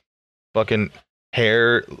sunburn, fucking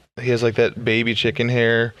hair. He has like that baby chicken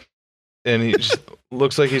hair, and he just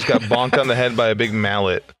looks like he's got bonked on the head by a big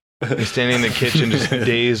mallet. He's standing in the kitchen, just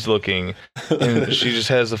dazed looking, and she just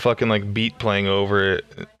has the fucking like beat playing over it,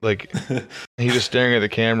 like he's just staring at the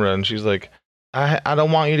camera, and she's like, I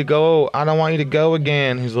don't want you to go. I don't want you to go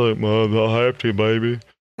again. He's like, Mom, I'll have to, baby.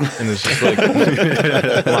 And it's just like,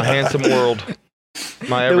 my handsome world.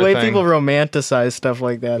 My the everything. way people romanticize stuff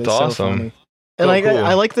like that is It's so awesome. funny. So And like cool.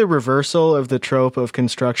 I like the reversal of the trope of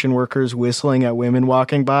construction workers whistling at women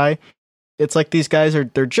walking by. It's like these guys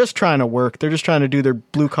they're just trying to work. They're just trying to do their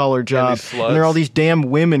blue collar job. these And there are all sluts. these damn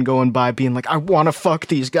women going by being like, I want to fuck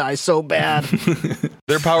these guys so bad.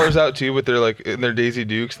 Their power's out too, but they're like in their Daisy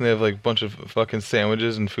Dukes and they have like a bunch of fucking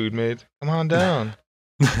sandwiches and food made. Come on down.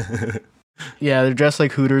 Yeah, they're dressed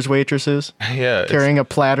like Hooters waitresses, Yeah. carrying a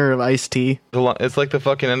platter of iced tea. It's like the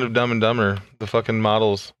fucking end of Dumb and Dumber. The fucking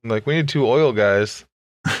models. Like, we need 2 oil guys.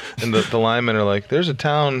 And the linemen are like, there's a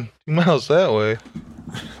town 2 miles that way.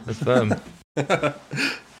 That's them. They're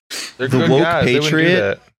The good woke guys. They wouldn't do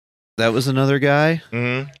patriot? That was another guy.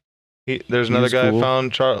 that. There's He another was guy cool. I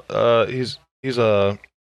found.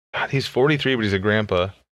 He's 43, but he's a grandpa,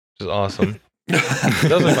 which is awesome. He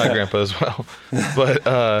does like my grandpa as well.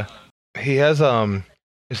 But he has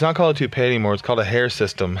it's not called a toupee anymore. It's called a hair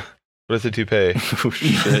system, but it's a toupee. Oh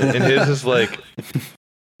shit. And his is like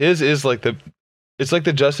it's like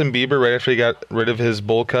the Justin Bieber right after he got rid of his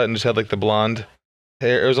bowl cut and just had like the blonde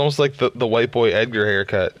hair. It was almost like the white boy Edgar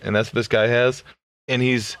haircut, and that's what this guy has. And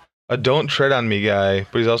he's a don't tread on me guy,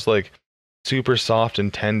 but he's also like super soft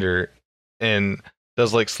and tender, and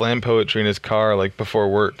does like slam poetry in his car like before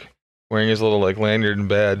work, wearing his little like lanyard and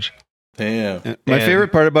badge. Damn. My And-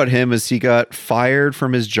 favorite part about him is he got fired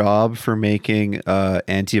from his job for making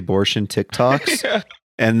anti-abortion TikToks. Yeah.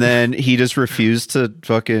 And then he just refused to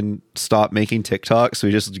fucking stop making TikToks, so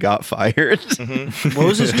he just got fired. Mhm. What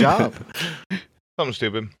was his job? Something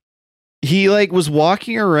stupid. He like was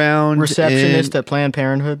walking around Receptionist at Planned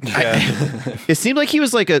Parenthood. Yeah. It seemed like he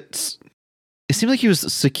was like it seemed like he was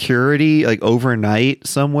security like overnight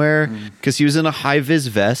somewhere because he was in a high vis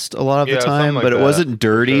vest a lot of Yeah, the something time, like but it that, wasn't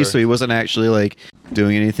dirty, sure. so he wasn't actually like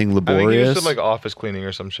doing anything I think he laborious. just did like office cleaning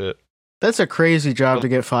or some shit. That's a crazy job to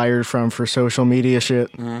get fired from for social media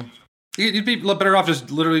shit. You'd be better off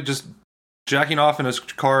just literally just jacking off in his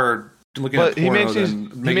car, looking But at he porno makes these-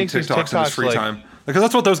 than he making makes these TikToks in his TikToks, free like- time. Because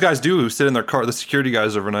that's what those guys do, sit in their car, the security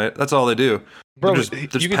guys overnight. That's all they do. Bro, They're just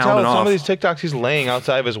you can tell pounding some off. of these TikToks he's laying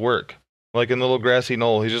outside of his work, like in the little grassy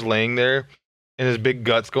knoll. He's just laying there, and his big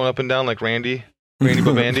guts going up and down like Randy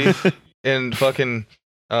Babandy, and fucking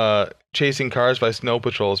chasing cars by Snow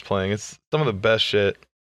Patrol is playing. It's some of the best shit.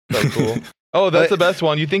 So cool. Oh, that's the best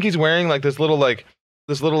one. You think he's wearing like this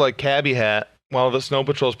little cabbie hat while the Snow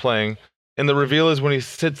Patrol's playing, and the reveal is when he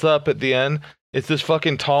sits up at the end, it's this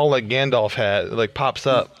fucking tall like Gandalf hat that like pops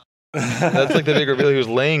up. That's like the big reveal. He was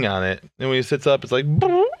laying on it, and when he sits up, it's like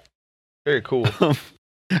very cool.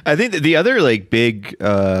 I think that the other like big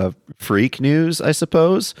freak news, I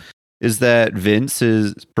suppose, is that Vince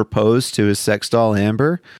has proposed to his sex doll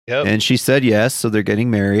Amber, Yep. and she said yes, so they're getting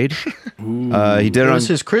married. He did It it on was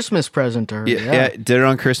his Christmas present to her. yeah, did it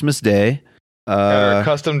on Christmas Day. Got our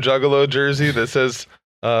custom Juggalo jersey that says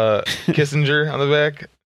Kissinger on the back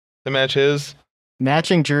to match his.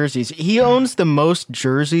 Matching jerseys. He owns the most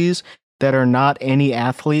jerseys that are not any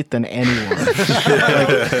athlete than anyone. Like,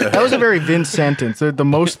 that was a very Vince sentence. They're the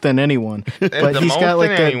most than anyone. And But the he's most got like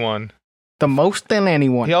than that, anyone. the most than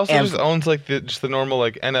anyone. He also ever. just owns like just the normal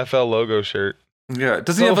like NFL logo shirt. Yeah,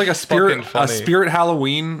 doesn't he So have like a fucking funny. Spirit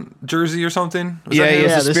Halloween jersey or something? Was Yeah, that he him?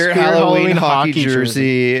 has Yeah, a the Spirit Spirit Halloween Halloween hockey hockey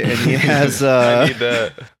jersey, and he has I need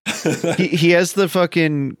that. he has the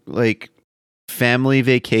fucking like family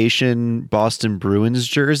vacation Boston Bruins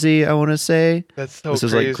jersey. I want to say That's so this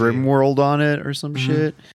is crazy. like Grimworld on it or some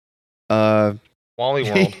shit. Wally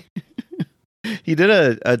World. He did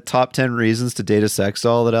a top 10 reasons to date a sex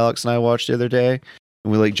doll that Alex and I watched the other day,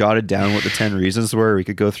 and we like jotted down what the 10 reasons were. We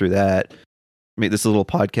could go through that. Make this a little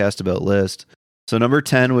podcast about list. So number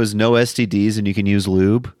 10 was no STDs and you can use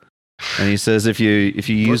lube. And he says if you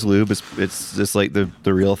use lube, it's just like the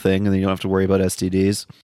real thing, and then you don't have to worry about STDs.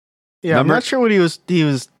 Yeah, I'm not sure what he was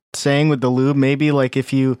saying with the lube. Maybe like if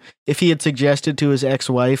he had suggested to his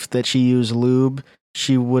ex-wife that she use lube,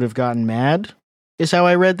 she would have gotten mad. Is how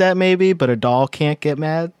I read that maybe, but a doll can't get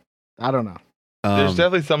mad. I don't know. There's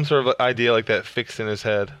definitely some sort of idea like that fixed in his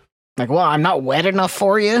head. Like, well, I'm not wet enough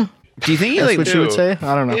for you. Do you think That's like what she would say.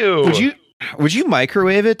 I don't know. Ew. would you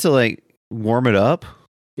microwave it to like warm it up?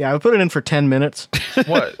 Yeah, I would put it in for 10 minutes.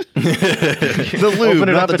 What? The lube, Open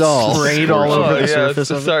it not up, the it's doll. sprayed all over the surface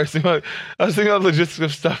so of it. sorry. I was thinking about logistics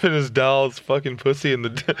of stuffing his doll's fucking pussy in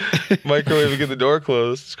the microwave and get the door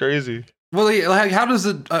closed. It's crazy. Well, like, how does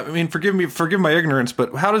it? I mean, forgive my ignorance,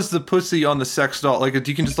 but how does the pussy on the sex doll like?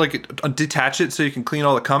 You can just like detach it so you can clean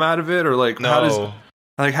all the cum out of it, or like how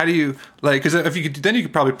do you like? Because if you could, then you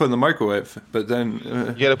could probably put it in the microwave. But then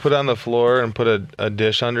you got to put it on the floor and put a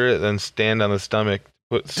dish under it, then stand on the stomach,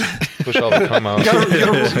 push all the cum out. you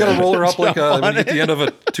gotta roll her up like at the end of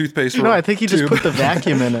a toothpaste. No, I think he just put the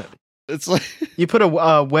vacuum in it. It's like You put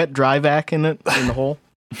a wet dry vac in it in the hole.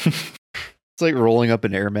 it's like rolling up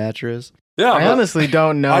an air mattress. Yeah, I honestly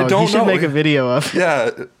don't know. I don't You should know. make a video of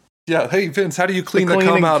it. Yeah. Hey Vince, how do you clean the cum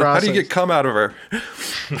cleaning out? How do you process. get cum out of her?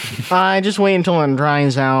 I just wait until it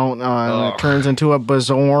dries out and it turns into a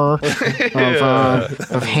bazaar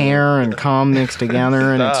of hair and cum mixed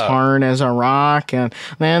together, and it's Stop. hard as a rock, and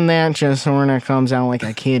then that just sort of comes out like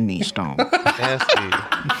a kidney stone. Nasty.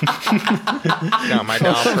 Got my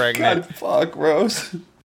doll pregnant. God, fuck, Rose.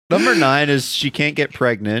 Number 9 is she can't get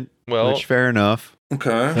pregnant. Well- which fair enough. Okay.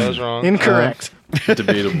 That was wrong. Incorrect.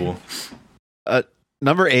 Debatable.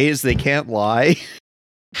 Number 8 is they can't lie.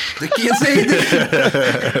 They can't say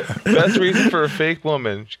anything. Best reason for a fake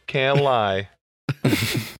woman. She can't lie.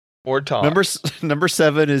 Or talk. Number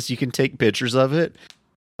 7 is you can take pictures of it.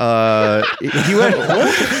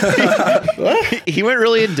 He went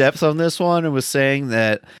really in depth on this one and was saying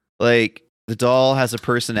that like the doll has a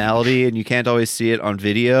personality and you can't always see it on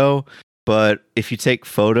video, but if you take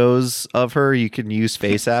photos of her, you can use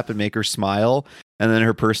FaceApp and make her smile, and then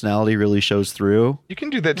her personality really shows through. You can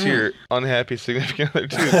do that to your unhappy significant other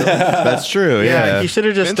too. That's true. Yeah. He should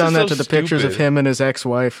have just Vince done is that so to the pictures of stupid. him and his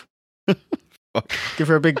ex-wife. Give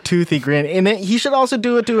her a big toothy grin. And he should also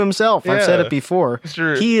do it to himself. I've said Yeah. it before.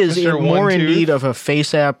 Mr. He is Mr. more One in Tooth. need of a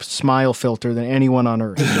FaceApp smile filter than anyone on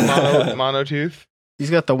earth. Mono tooth. He's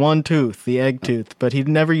got the one tooth, the egg tooth, but he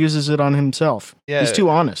never uses it on himself. Yeah. He's too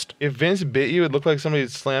honest. If Vince bit you, it looked like somebody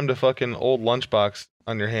slammed a fucking old lunchbox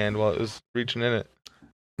on your hand while it was reaching in it.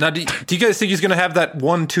 Now, do you guys think he's going to have that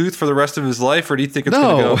one tooth for the rest of his life, or do you think it's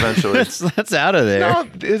going to go eventually? that's out of there. No,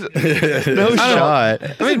 No shot.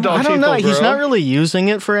 I mean, I don't know. He's not really using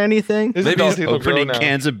it for anything. Maybe he's Opening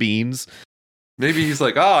cans of beans. Maybe he's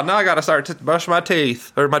like, oh, now I got to start to brush my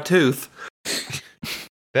teeth or my tooth.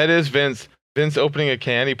 That is Vince. Vince opening a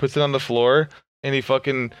can, he puts it on the floor, and he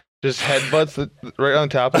fucking just headbutts right on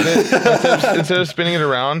top of it. Instead of spinning it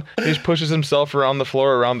around, he just pushes himself around the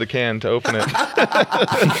floor around the can to open it.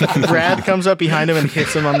 Brad comes up behind him and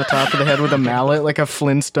hits him on the top of the head with a mallet, like a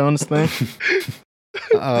Flintstones thing.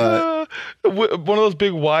 One of those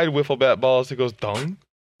big wide wiffle bat balls that goes dong.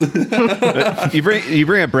 You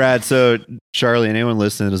bring up Brad. So Charlie, and anyone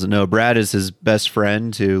listening that doesn't know, Brad is his best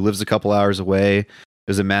friend who lives a couple hours away.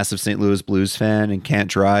 Is a massive St. Louis Blues fan and can't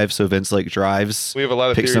drive, so Vince like drives, We have a lot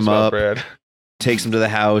of picks theories him about up, Brad. takes him to the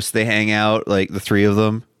house. They hang out, like the three of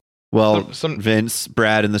them. Well, Vince,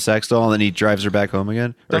 Brad, and the sex doll, and then he drives her back home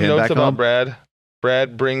again. Or Some him notes back about home. Brad.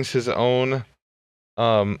 Brad brings his own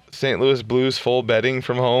St. Louis Blues full bedding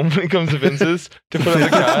from home when he comes to Vince's to put on the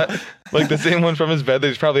cot. Like the same one from his bed that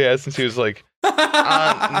he's probably had since he was like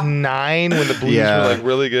 9 when the Blues were like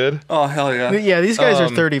really good. Oh, hell yeah. Yeah, these guys are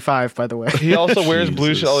 35, by the way. He also wears blue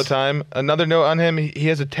Jesus. shit all the time. Another note on him, he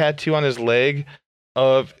has a tattoo on his leg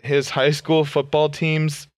of his high school football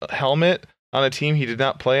team's helmet on a team he did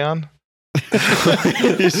not play on.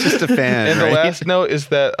 He's just a fan. And right? the last note is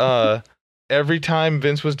that every time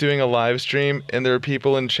Vince was doing a live stream and there were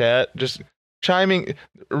people in chat just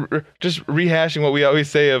just rehashing what we always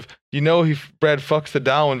say of, Brad fucks the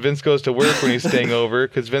doll when Vince goes to work when he's staying over,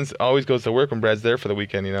 because Vince always goes to work when Brad's there for the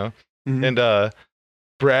weekend, Mhm. And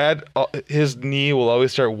Brad, his knee will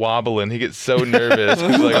always start wobbling. He gets so nervous.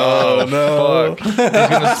 He's like, oh, no. fuck. He's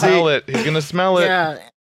going to smell it. He's going to smell it. Yeah.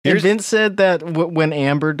 And Vince said that when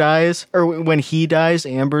Amber dies, or when he dies,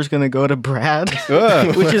 Amber's going to go to Brad,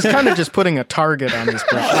 which is kind of just putting a target on his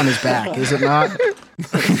back, is it not?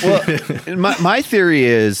 Well, my theory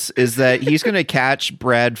is that he's going to catch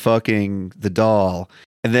Brad fucking the doll,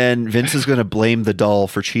 and then Vince is going to blame the doll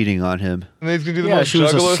for cheating on him. And then he's going to do the Yeah, most she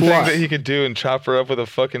was a juggalo thing slut. that he could do and chop her up with a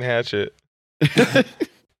fucking hatchet.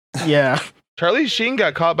 Yeah. Charlie Sheen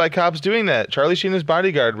got caught by cops doing that. Charlie Sheen and his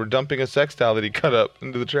bodyguard were dumping a sex doll that he cut up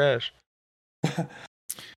into the trash.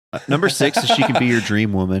 Number 6 is she can be your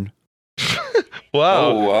dream woman. Wow.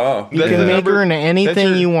 Oh, wow. You That's can the make number- her into anything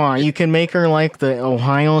your- you want. You can make her like the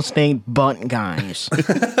Ohio State butt guys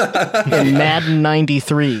in Madden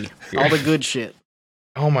 93. All the good shit.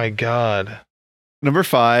 Oh my God. Number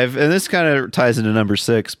 5, and this kind of ties into number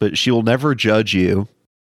 6, but she will never judge you.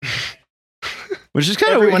 Which is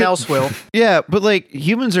kind of Everyone weird. else will. Yeah, but like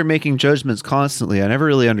humans are making judgments constantly. I never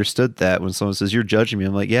really understood that when someone says you're judging me.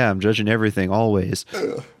 I'm like, yeah, I'm judging everything always.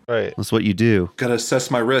 Right. That's what you do. Gotta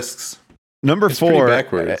assess my risks. Number It's pretty 4,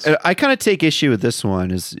 backwards. I kind of take issue with this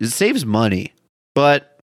one. Is it saves money,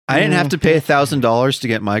 but I didn't have to pay $1,000 to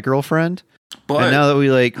get my girlfriend. But And now that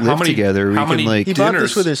we like how live many- together, we how can many like He bought Dinners.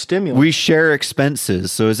 this with his stimulus. we share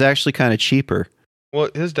expenses, so it's actually kind of cheaper. Well,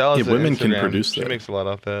 his doll is Yeah, women can Instagram. produce She that. makes a lot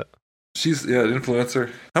off that. she's an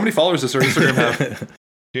influencer. How many followers does her Instagram have?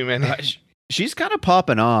 Too many. She's kind of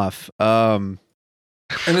popping off. And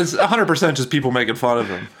it's 100% just people making fun of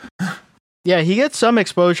him. Yeah, he gets some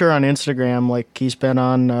exposure on Instagram. Like he's been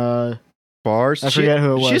on. Bars. I forget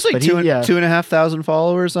who it was, She's like but he- yeah. 2,500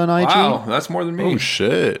 followers on IG. Wow, that's more than me. Oh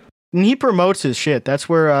shit! And he promotes his shit. That's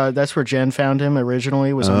where Jen found him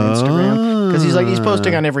originally, was on Instagram. Because he's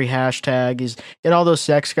posting on every hashtag. He's and all those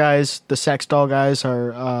sex guys, the sex doll guys,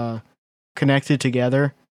 are connected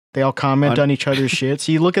together. They all comment on each other's shit.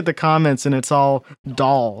 So you look at the comments and it's all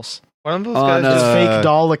dolls. One of those On, guys Just just, fake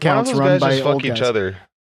doll one of accounts those run guys by just old fuck each guys. other.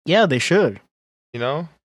 Yeah, they should. You know?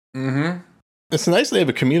 Mm-hmm. It's nice they have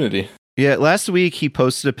a community. Yeah, last week he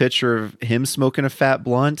posted a picture of him smoking a fat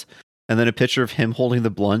blunt and then a picture of him holding the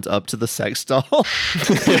blunt up to the sex doll,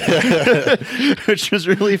 which was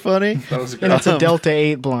really funny. That was And great. it's a Delta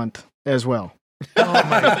 8 blunt as well. Oh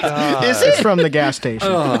my God. Is It's from the gas station.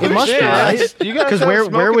 Oh, it must be, Shit, right? You gotta 'Cause stop where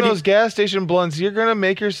smoking would he- those gas station blunts. You're gonna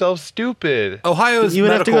make yourself stupid. Ohio's You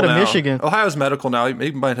would have to medical go to now. Michigan. Ohio's medical now.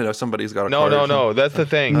 You might have somebody who's got a No, card or no, something. no. That's the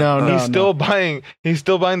thing. No, He's no, still buying. He's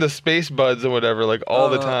still buying the space buds and whatever, like all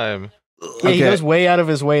the time. Yeah, he Okay. goes way out of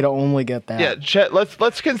his way to only get that. Yeah, Chet.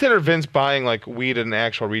 Let's consider Vince buying like weed at an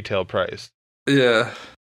actual retail price. Yeah.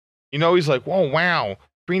 You know, he's like, whoa, wow,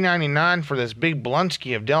 $3.99 for this big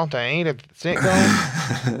bluntsky of Delta 8 at the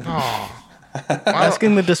Citgo. Oh,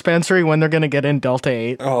 Asking the dispensary when they're going to get in Delta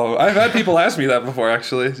 8. Oh, I've had people ask me that before,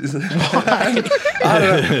 actually. I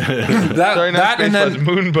don't know. sorry, not that space and buds, then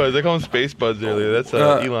moon buds. I call them space buds earlier. That's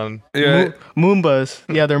Elon. yeah, Moombas.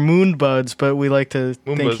 Yeah, they're moon buds, but we like to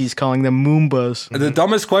think Moombas. he's calling them moombas. the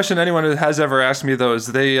dumbest question anyone has ever asked me though is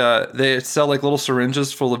they sell like little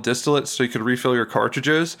syringes full of distillate so you could refill your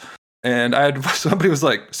cartridges. And I had somebody was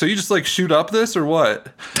like, "So you just like shoot up this or what?"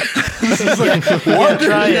 It's like, what?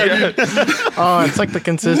 Try it. Oh, it's like the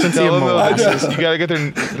consistency Tell of them molasses. you gotta get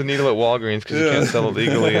the needle at Walgreens because you can't sell it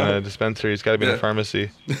legally in a dispensary. It's got to be in a Yeah. pharmacy.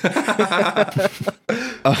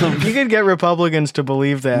 You could get Republicans to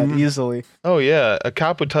believe that easily. Oh yeah, a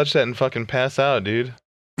cop would touch that and fucking pass out, dude.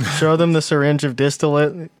 Show them the syringe of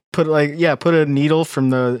distillate. Put a needle from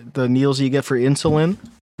the needles you get for insulin.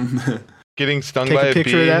 Getting stung Take by a a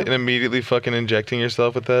picture bee of that. and immediately fucking injecting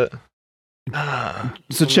yourself with that.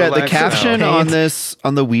 So, Chad, the Relax now. caption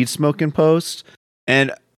on the weed smoking post,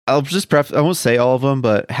 and I'll just I won't say all of them,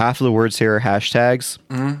 but half of the words here are hashtags.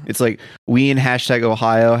 Mhm. It's like we in hashtag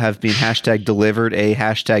Ohio have been hashtag delivered a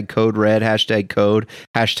hashtag code red, hashtag code,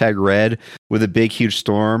 hashtag red with a big, huge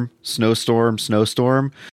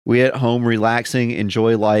snowstorm. We at home relaxing,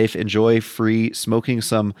 enjoy life, enjoy free smoking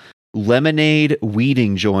some lemonade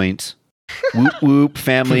weeding joint. Whoop whoop,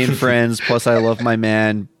 family and friends. Plus, I love my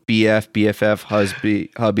man, BFF,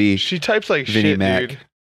 hubby. She types like Vinnie shit, Mac. dude.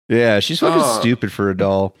 Yeah, she's fucking Oh. stupid for a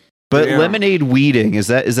doll. But Damn. lemonade weeding is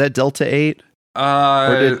that Delta 8?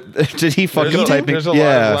 Or did he fucking There's type a in?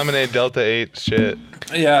 lot of lemonade Delta 8 shit.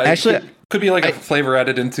 yeah, Actually, it could be like a flavor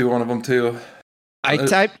added into one of them too.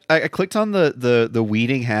 I clicked on the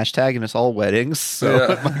weeding hashtag and it's all weddings, so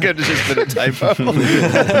it might have just been a typo.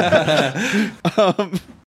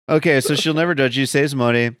 Okay, so she'll never judge you, saves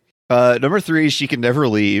money. Number 3, she can never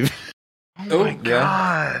leave. Oh my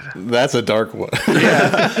god. That's a dark one.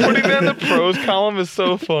 Yeah. Putting that in the pros column is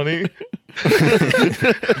so funny.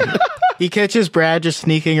 He catches Brad just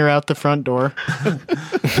sneaking her out the front door.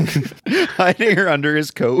 Hiding her under his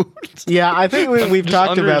coat. Yeah, I think we've Just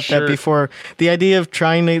talked under about his that shirt. before. The idea of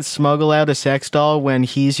trying to smuggle out a sex doll when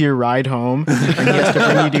he's your ride home and he has to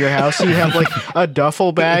bring you to your house. So you have like a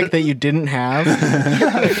duffel bag that you didn't have.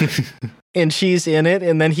 And she's in it,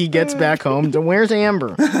 and then he gets back home. Where's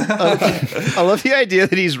Amber? I love the idea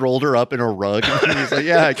that he's rolled her up in a rug. And he's like,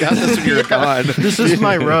 yeah, I got this when you're gone. This is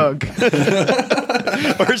my rug.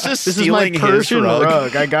 Or it's just This is my stealing his Persian rug.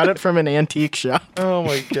 rug. I got it from an antique shop. Oh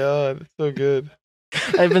my god. It's so good.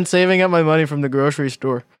 I've been saving up my money from the grocery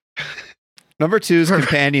store. Number 2 is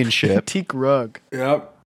companionship, Antique rug.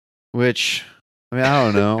 Yep. which, I mean, I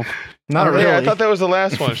don't know. Not Oh, really. yeah, I thought that was the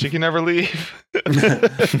last one. She can never leave. No,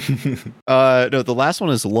 the last one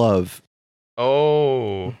is love.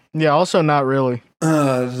 Oh. Yeah, also not really.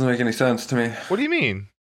 That doesn't make any sense to me. What do you mean?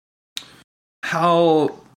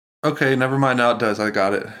 How? Okay, never mind. Now it does. I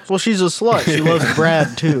got it. Well, she's a slut. She loves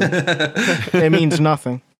Brad too. It means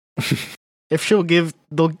nothing. If she'll give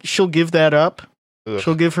that up. Ugh.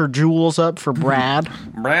 She'll give her jewels up for Brad.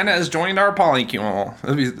 Brand has joined our polycule.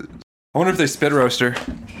 I wonder if they spit roaster.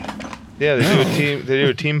 Yeah, they do a team. They do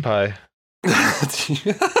a team pie.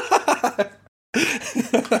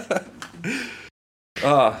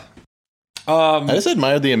 I just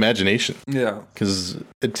admire the imagination Yeah. because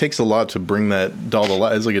it takes a lot to bring that doll to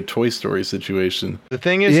life. It's like a Toy Story situation. The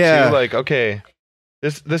thing is, Yeah. too, like, okay,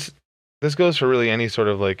 this goes for really any sort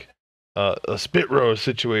of like a spit roast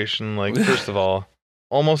situation. Like, first of all,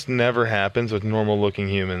 almost never happens with normal looking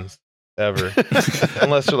humans ever,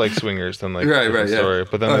 unless they're like swingers. Then like Right, different right, yeah. story.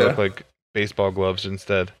 But then Oh, they yeah. look like baseball gloves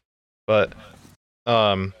instead. But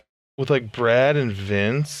with like Brad and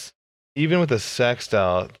Vince, even with a sex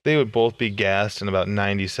doll, they would both be gassed in about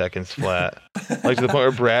 90 seconds flat. Like to the point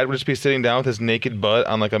where Brad would just be sitting down with his naked butt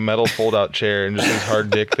on like a metal fold-out chair and just his hard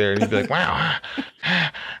dick there, and he'd be like, "Wow,"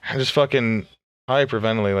 and just fucking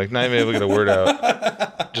hyperventilate, like not even able to get a word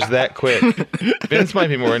out, just that quick. Vince might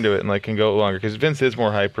be more into it and like can go longer because Vince is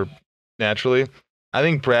more hyper naturally. I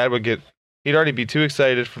think Brad he'd already be too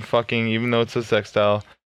excited from fucking, even though it's a sex doll.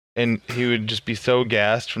 And he would just be so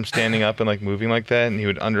gassed from standing up and like moving like that, and he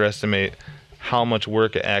would underestimate how much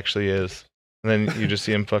work it actually is. And then you just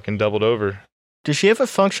see him fucking doubled over. Does she have a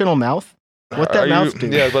functional mouth? What that Are mouth you,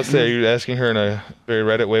 do? Yeah, let's say, are you asking her in a very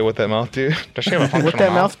Reddit way what that mouth do? Does she have a functional What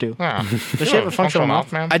that mouth do? Yeah. Does she have a functional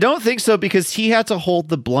mouth? man? I don't think so because he had to hold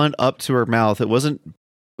the blunt up to her mouth. It wasn't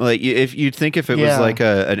like if you'd think if it was Yeah. like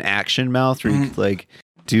an action mouth where you could like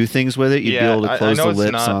do things with it, you'd Yeah, be able to I close know the it's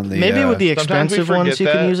lips not- on the. Maybe with the Sometimes we expensive ones forget you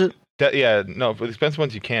can that. use it. Yeah, no, for the expensive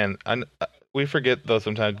ones you can. We forget though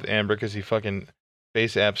sometimes with Amber because he fucking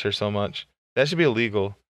face apps her so much. That should be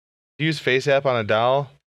illegal. If you use face app on a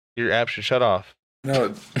doll, your app should shut off.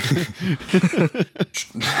 No.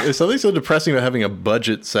 There's something so depressing about having a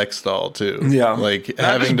budget sex doll too. Yeah. like just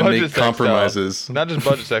having to budget make sex doll. compromises. Not just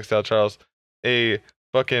budget sex doll, Charles. A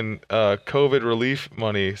fucking COVID relief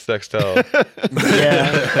money sex doll.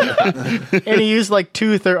 Yeah. And he used like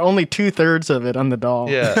only 2/3 of it on the doll.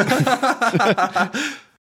 Yeah.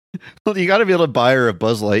 Well, you got to be able to buy her a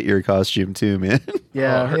Buzz Lightyear costume too, man.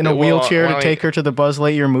 Yeah, Oh, in a well, wheelchair well, to take her to the Buzz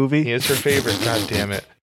Lightyear movie. He is her favorite. God damn it.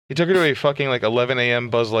 He took her to a fucking like 11 a.m.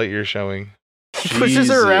 Buzz Lightyear showing. He pushes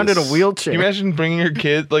her around in a Jesus. wheelchair. Can you imagine bringing your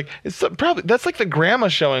kid? Like, it's probably, that's like the grandma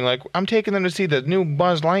showing. Like, I'm taking them to see the new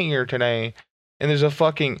Buzz Lightyear today. And there's a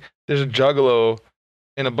juggalo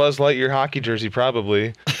in a Buzz Lightyear hockey jersey,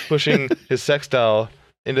 probably, pushing his sex doll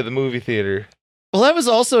into the movie theater. Well, that was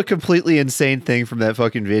also a completely insane thing from that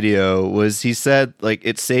fucking video was he said like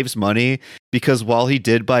it saves money because while he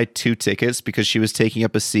did buy 2 tickets because she was taking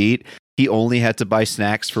up a seat, he only had to buy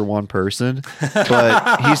snacks for one person.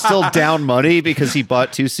 But he's still down money because he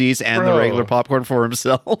bought 2 seats and the Bro. regular popcorn for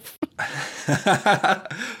himself.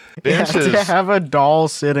 You Vince have to is, have a doll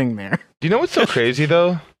sitting there. do you know what's so crazy,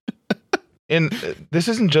 though? This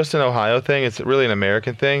isn't just an Ohio thing, it's really an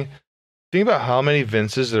American thing. Think about how many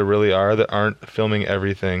Vinces there really are that aren't filming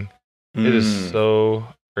everything. It is so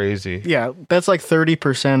crazy. Yeah, that's like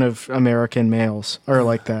 30% of American males are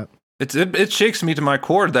like that. It shakes me to my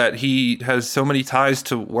core that he has so many ties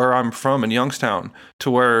to where I'm from in Youngstown, to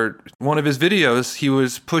where one of his videos, he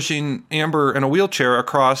was pushing Amber in a wheelchair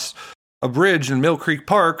across a bridge in Mill Creek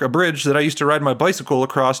Park, a bridge that I used to ride my bicycle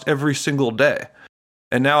across every single day.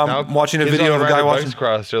 And now I'm watching a video of a guy watching.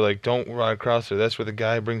 Across. They're like, don't ride across there. That's where the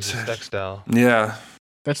guy brings his textile. Yeah.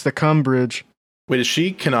 That's the cum bridge. Wait, is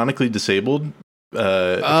she canonically disabled? If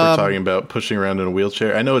we're talking about pushing around in a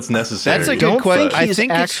wheelchair, I know it's necessary. That's a good Don't question. think he's I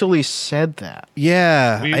think actually said that.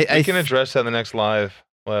 Yeah. We can address that in the next live.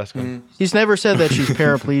 We'll ask him. He's never said that she's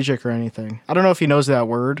paraplegic or anything. I don't know if he knows that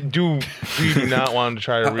word. We do not want to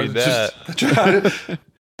try to read that.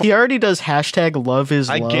 He already does hashtag love is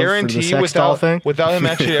I love guarantee for the sex doll thing. without him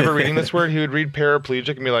actually ever reading this word, he would read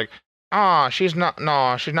paraplegic and be like, she's not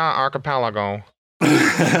archipelago.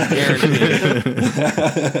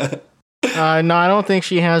 Guarantee. No, I don't think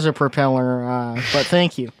she has a propeller, but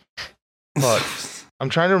thank you. But I'm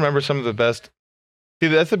trying to remember some of the best. See,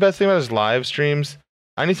 that's the best thing about his live streams.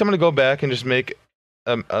 I need someone to go back and just make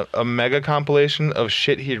a mega compilation of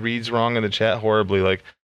shit he reads wrong in the chat horribly, like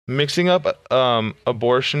mixing up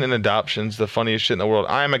abortion and adoption's the funniest shit in the world.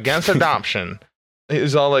 I am against adoption.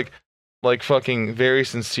 It's all like fucking very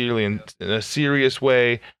sincerely in a serious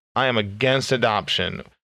way. I am against adoption.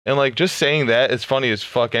 And like just saying that is funny as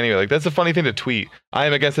fuck anyway. Like that's a funny thing to tweet. I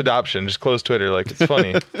am against adoption. Just close Twitter. Like it's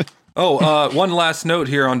funny. One last note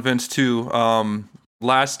here on Vince too.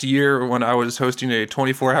 Last year when I was hosting a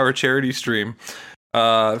 24-hour charity stream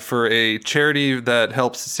for a charity that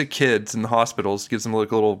helps sick kids in the hospitals, gives them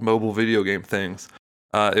like little mobile video game things.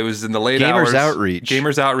 It was in the late hours. Gamers Outreach.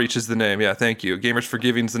 Gamers Outreach is the name. Yeah, thank you. Gamers for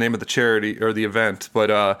Giving is the name of the charity or the event.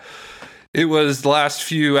 But it was the last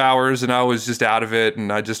few hours and I was just out of it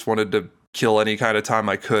and I just wanted to kill any kind of time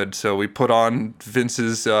I could. So we put on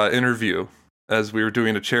Vince's interview as we were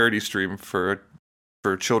doing a charity stream for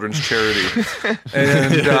children's charity.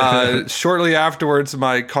 And shortly afterwards,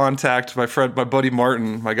 my buddy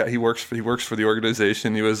Martin, my guy, he works for the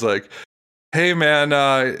organization. He was like, "Hey man,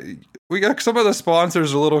 we got some of the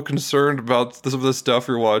sponsors are a little concerned about some of the stuff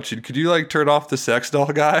you're watching. Could you like turn off the sex doll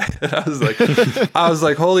guy?" And I was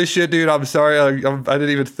like, "Holy shit, dude! I'm sorry. I didn't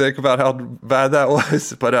even think about how bad that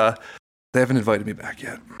was." But they haven't invited me back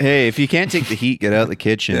yet. Hey, if you can't take the heat, get out of the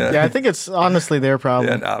kitchen. Yeah, I think it's honestly their problem.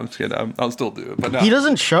 Yeah, no, I'm just kidding. I'll still do it. But no. He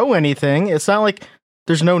doesn't show anything. It's not like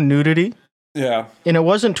there's no nudity. Yeah. And it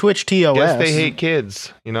wasn't Twitch TOS. Guess they hate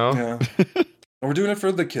kids, you know? Yeah. We're doing it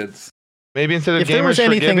for the kids. Maybe instead of If Gamers there was for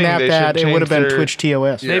anything Giving, that they bad, should it would have been change their- Twitch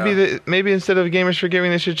TOS. Yeah. Maybe instead of Gamers for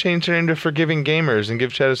Giving, they should change their name to Forgiving Gamers and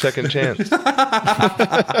give Chad a second chance.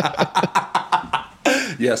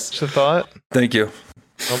 Yes. Just a thought. Thank you.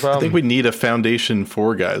 No problem. I think we need a foundation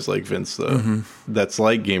for guys like Vince, though. That's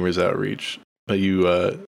like Gamers Outreach, but you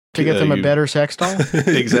To get them a better sex doll?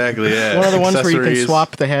 exactly, yeah. One of the ones where you can Accessories.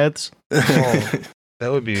 swap the heads. Oh,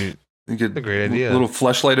 that would be You get a great idea. Little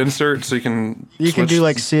fleshlight insert so you can. You can switch- do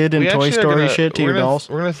like Sid and We Toy actually are Story gonna- shit to we're your gonna- dolls.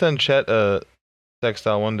 We're gonna send Chet a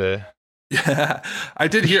textile one day. Yeah, I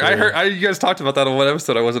did hear. I Sure. heard. You guys talked about that on one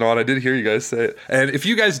episode I wasn't on. I did hear you guys say it. And if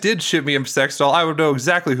you guys did ship me a sex doll, I would know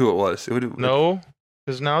exactly who it was. It would. No,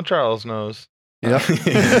 because now Charles knows. Yep.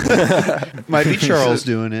 Might be Charles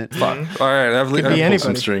doing it. Fuck. All right. I've, Could be I've- any- Pull some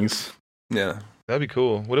anybody. strings. Yeah. That'd be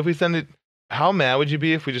cool. What if we send it? How mad would you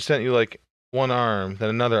be if we just sent you like one arm, then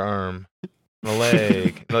another arm, and a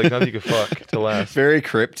leg, and, like nothing you could fuck to last? Very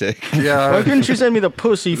cryptic. Why Yeah. couldn't you send me the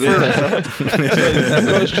pussy first?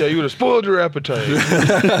 Gosh, Chet, you would have spoiled your appetite.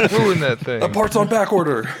 Ruined that thing. The part's on back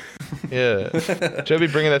order. Yeah. Chet be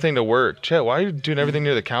bringing that thing to work. Chet, why are you doing everything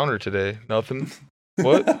near the counter today? Nothing.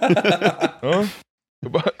 What? Huh?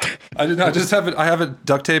 What? I did not just have it. I have it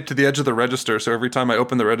duct taped to the edge of the register, so every time I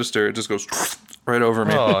open the register, it just goes right over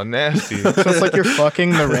me. Oh, nasty. So it's like you're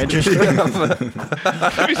fucking the register.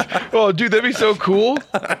 Oh, dude, that'd be so cool.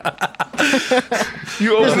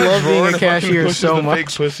 You open just the love drawer being and a it fucking cashier pushes so the much.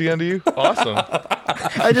 fake pussy under you. Awesome.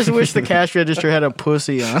 I just wish the cash register had a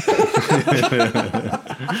pussy on.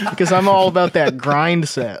 Because I'm all about that grind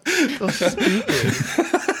set. So stupid.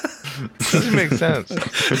 Doesn't make sense.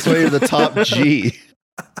 That's why you're the top G.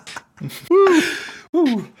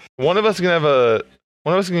 One of us is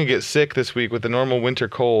gonna get sick this week with the normal winter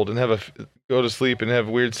cold and go to sleep and have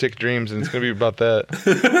weird sick dreams, and it's gonna be about that.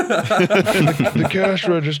 The cash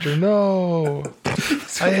register, no.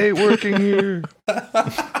 I hate working here.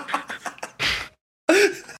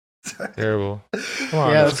 Terrible. Come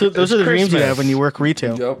on, Yeah, it's- those are the it's dreams you Christmas. have when you work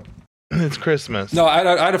retail. Yep. It's Christmas. No, I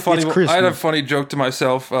had a funny. It's Christmas. I had a funny joke to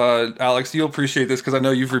myself, Alex. You'll appreciate this because I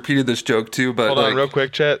know you've repeated this joke too. But Hold like, on, real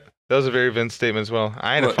quick, Chet. That was a very Vince statement as well.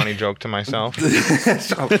 I had a What? funny joke to myself.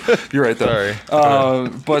 You're right though. Sorry.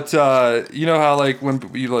 But you know how like when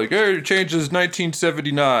you like, hey, your change is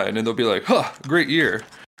 1979, and they'll be like, huh, great year.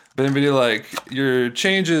 But then be like, your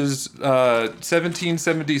change is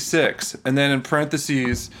 1776, and then in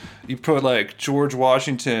parentheses you put like George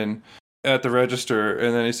Washington at the register,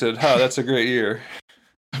 and then he said, "Oh, that's a great year."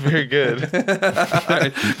 Very good. All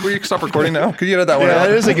right. Will you stop recording now? Could you edit that one Yeah, out?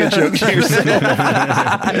 that is a good joke to yourself.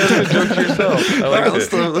 That's a joke to yourself. I All like right, it. let's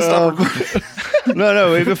stop recording.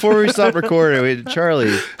 No, wait, before we stop recording, wait,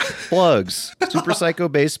 Charlie, plugs. Super Psycho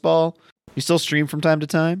Baseball. You still stream from time to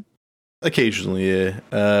time? Occasionally, yeah.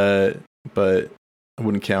 But I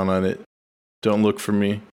wouldn't count on it. Don't look for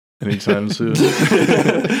me anytime soon.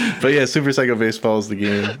 But yeah, Super Psycho Baseball is the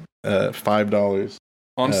game. $5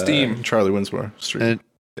 On Steam. Charlie Winsmore stream. And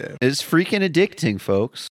it's freaking addicting,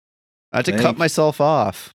 folks. I had to cut Thanks. myself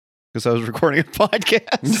off because I was recording a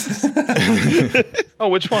podcast. Oh,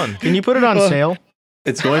 which one? Can you put it on sale?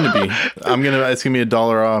 It's going to be. It's gonna be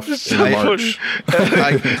 $1 off in March.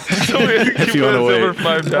 If you wanna wait. over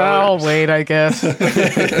 $5. I'll wait, I guess.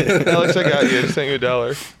 Alex, I got you. I just sent you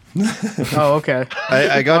 $1. Oh, okay.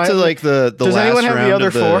 I got to like the Does last anyone have the round other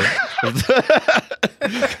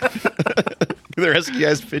of the rest of you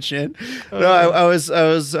guys pitch in. No,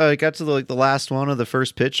 I got to the last one of the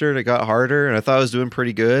first pitcher, and it got harder, and I thought I was doing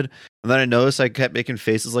pretty good, and then I noticed I kept making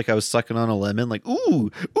faces like I was sucking on a lemon, like ooh.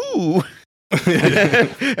 I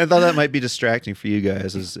thought that might be distracting for you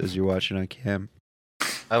guys as you're watching on cam.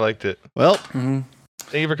 I liked it. Well, Thank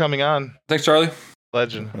you for coming on. Thanks, Charlie.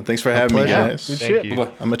 Legend. Well, thanks for having me, pleasure. guys. Good Thank shit. you.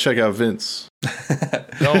 Bye-bye. I'm gonna check out Vince.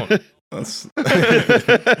 Don't. I'm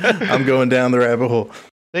going down the rabbit hole.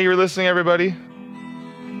 Thank you for listening, everybody.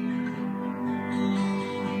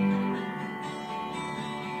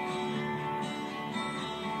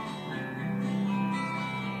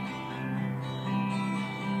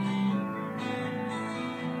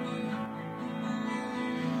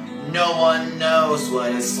 No one knows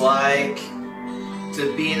what it's like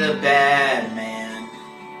to be the bad man,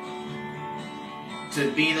 to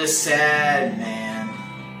be the sad man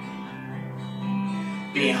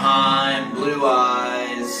behind blue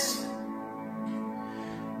eyes.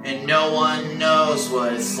 And no one knows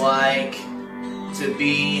what it's like to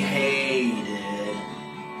be hated,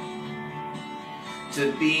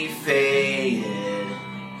 to be faded,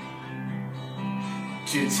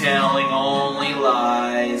 to telling only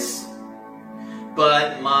lies.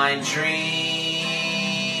 But my dreams,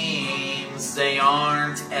 they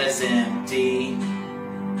aren't as empty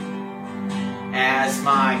as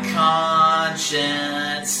my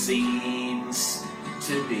conscience seems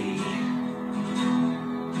to be.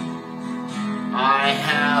 I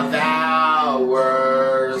have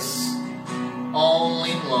hours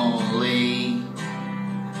only lonely.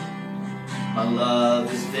 My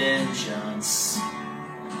love is vengeance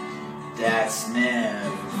that's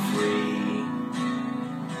never free.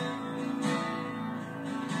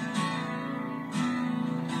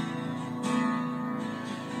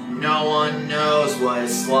 No one knows what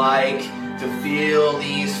it's like to feel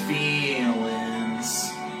these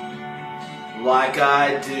feelings like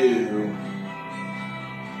I do.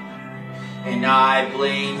 And I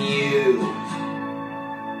blame you.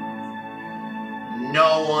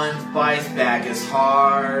 No one fights back as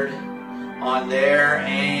hard on their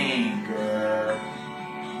anger.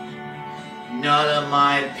 None of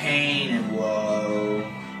my pain and woe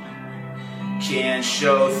can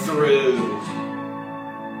show through.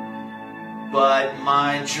 But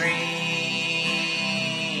my dreams,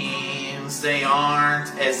 they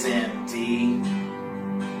aren't as empty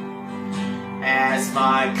as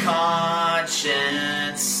my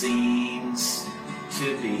conscience seems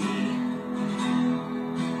to be.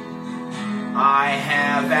 I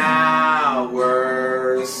have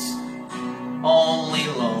hours only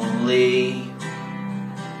lonely.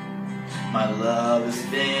 My love is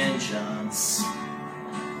vengeance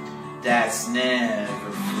that's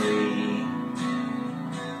never free.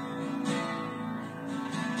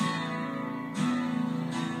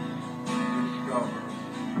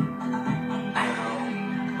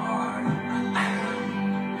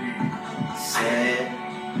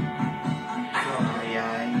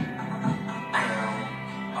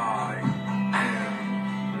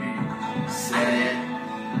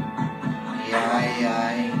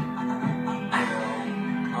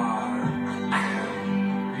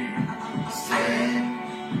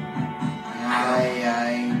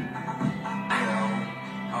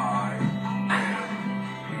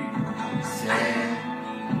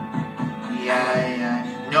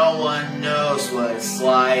 No one knows what it's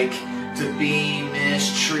like to be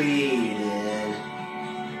mistreated,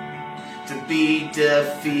 to be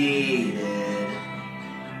defeated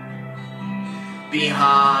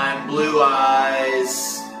behind blue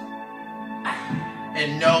eyes.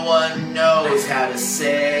 And no one knows how to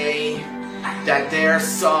say that they're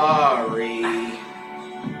sorry.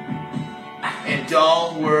 And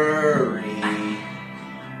don't worry,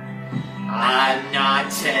 I'm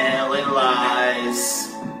not telling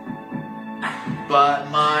lies, but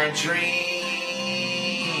my dreams,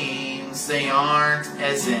 they aren't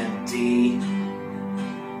as empty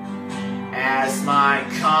as my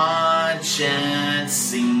conscience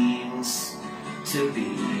seems to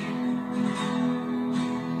be.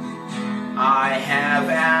 I have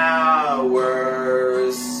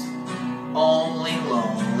hours only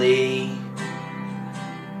lonely.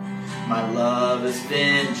 My love is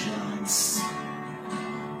vengeance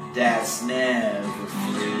that's never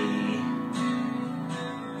free.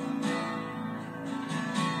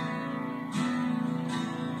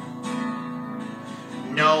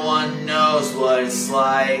 No one knows what it's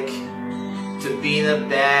like to be the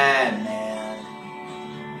bad man,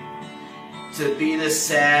 to be the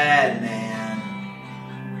sad man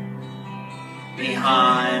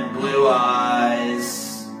behind blue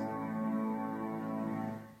eyes.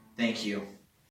 Thank you.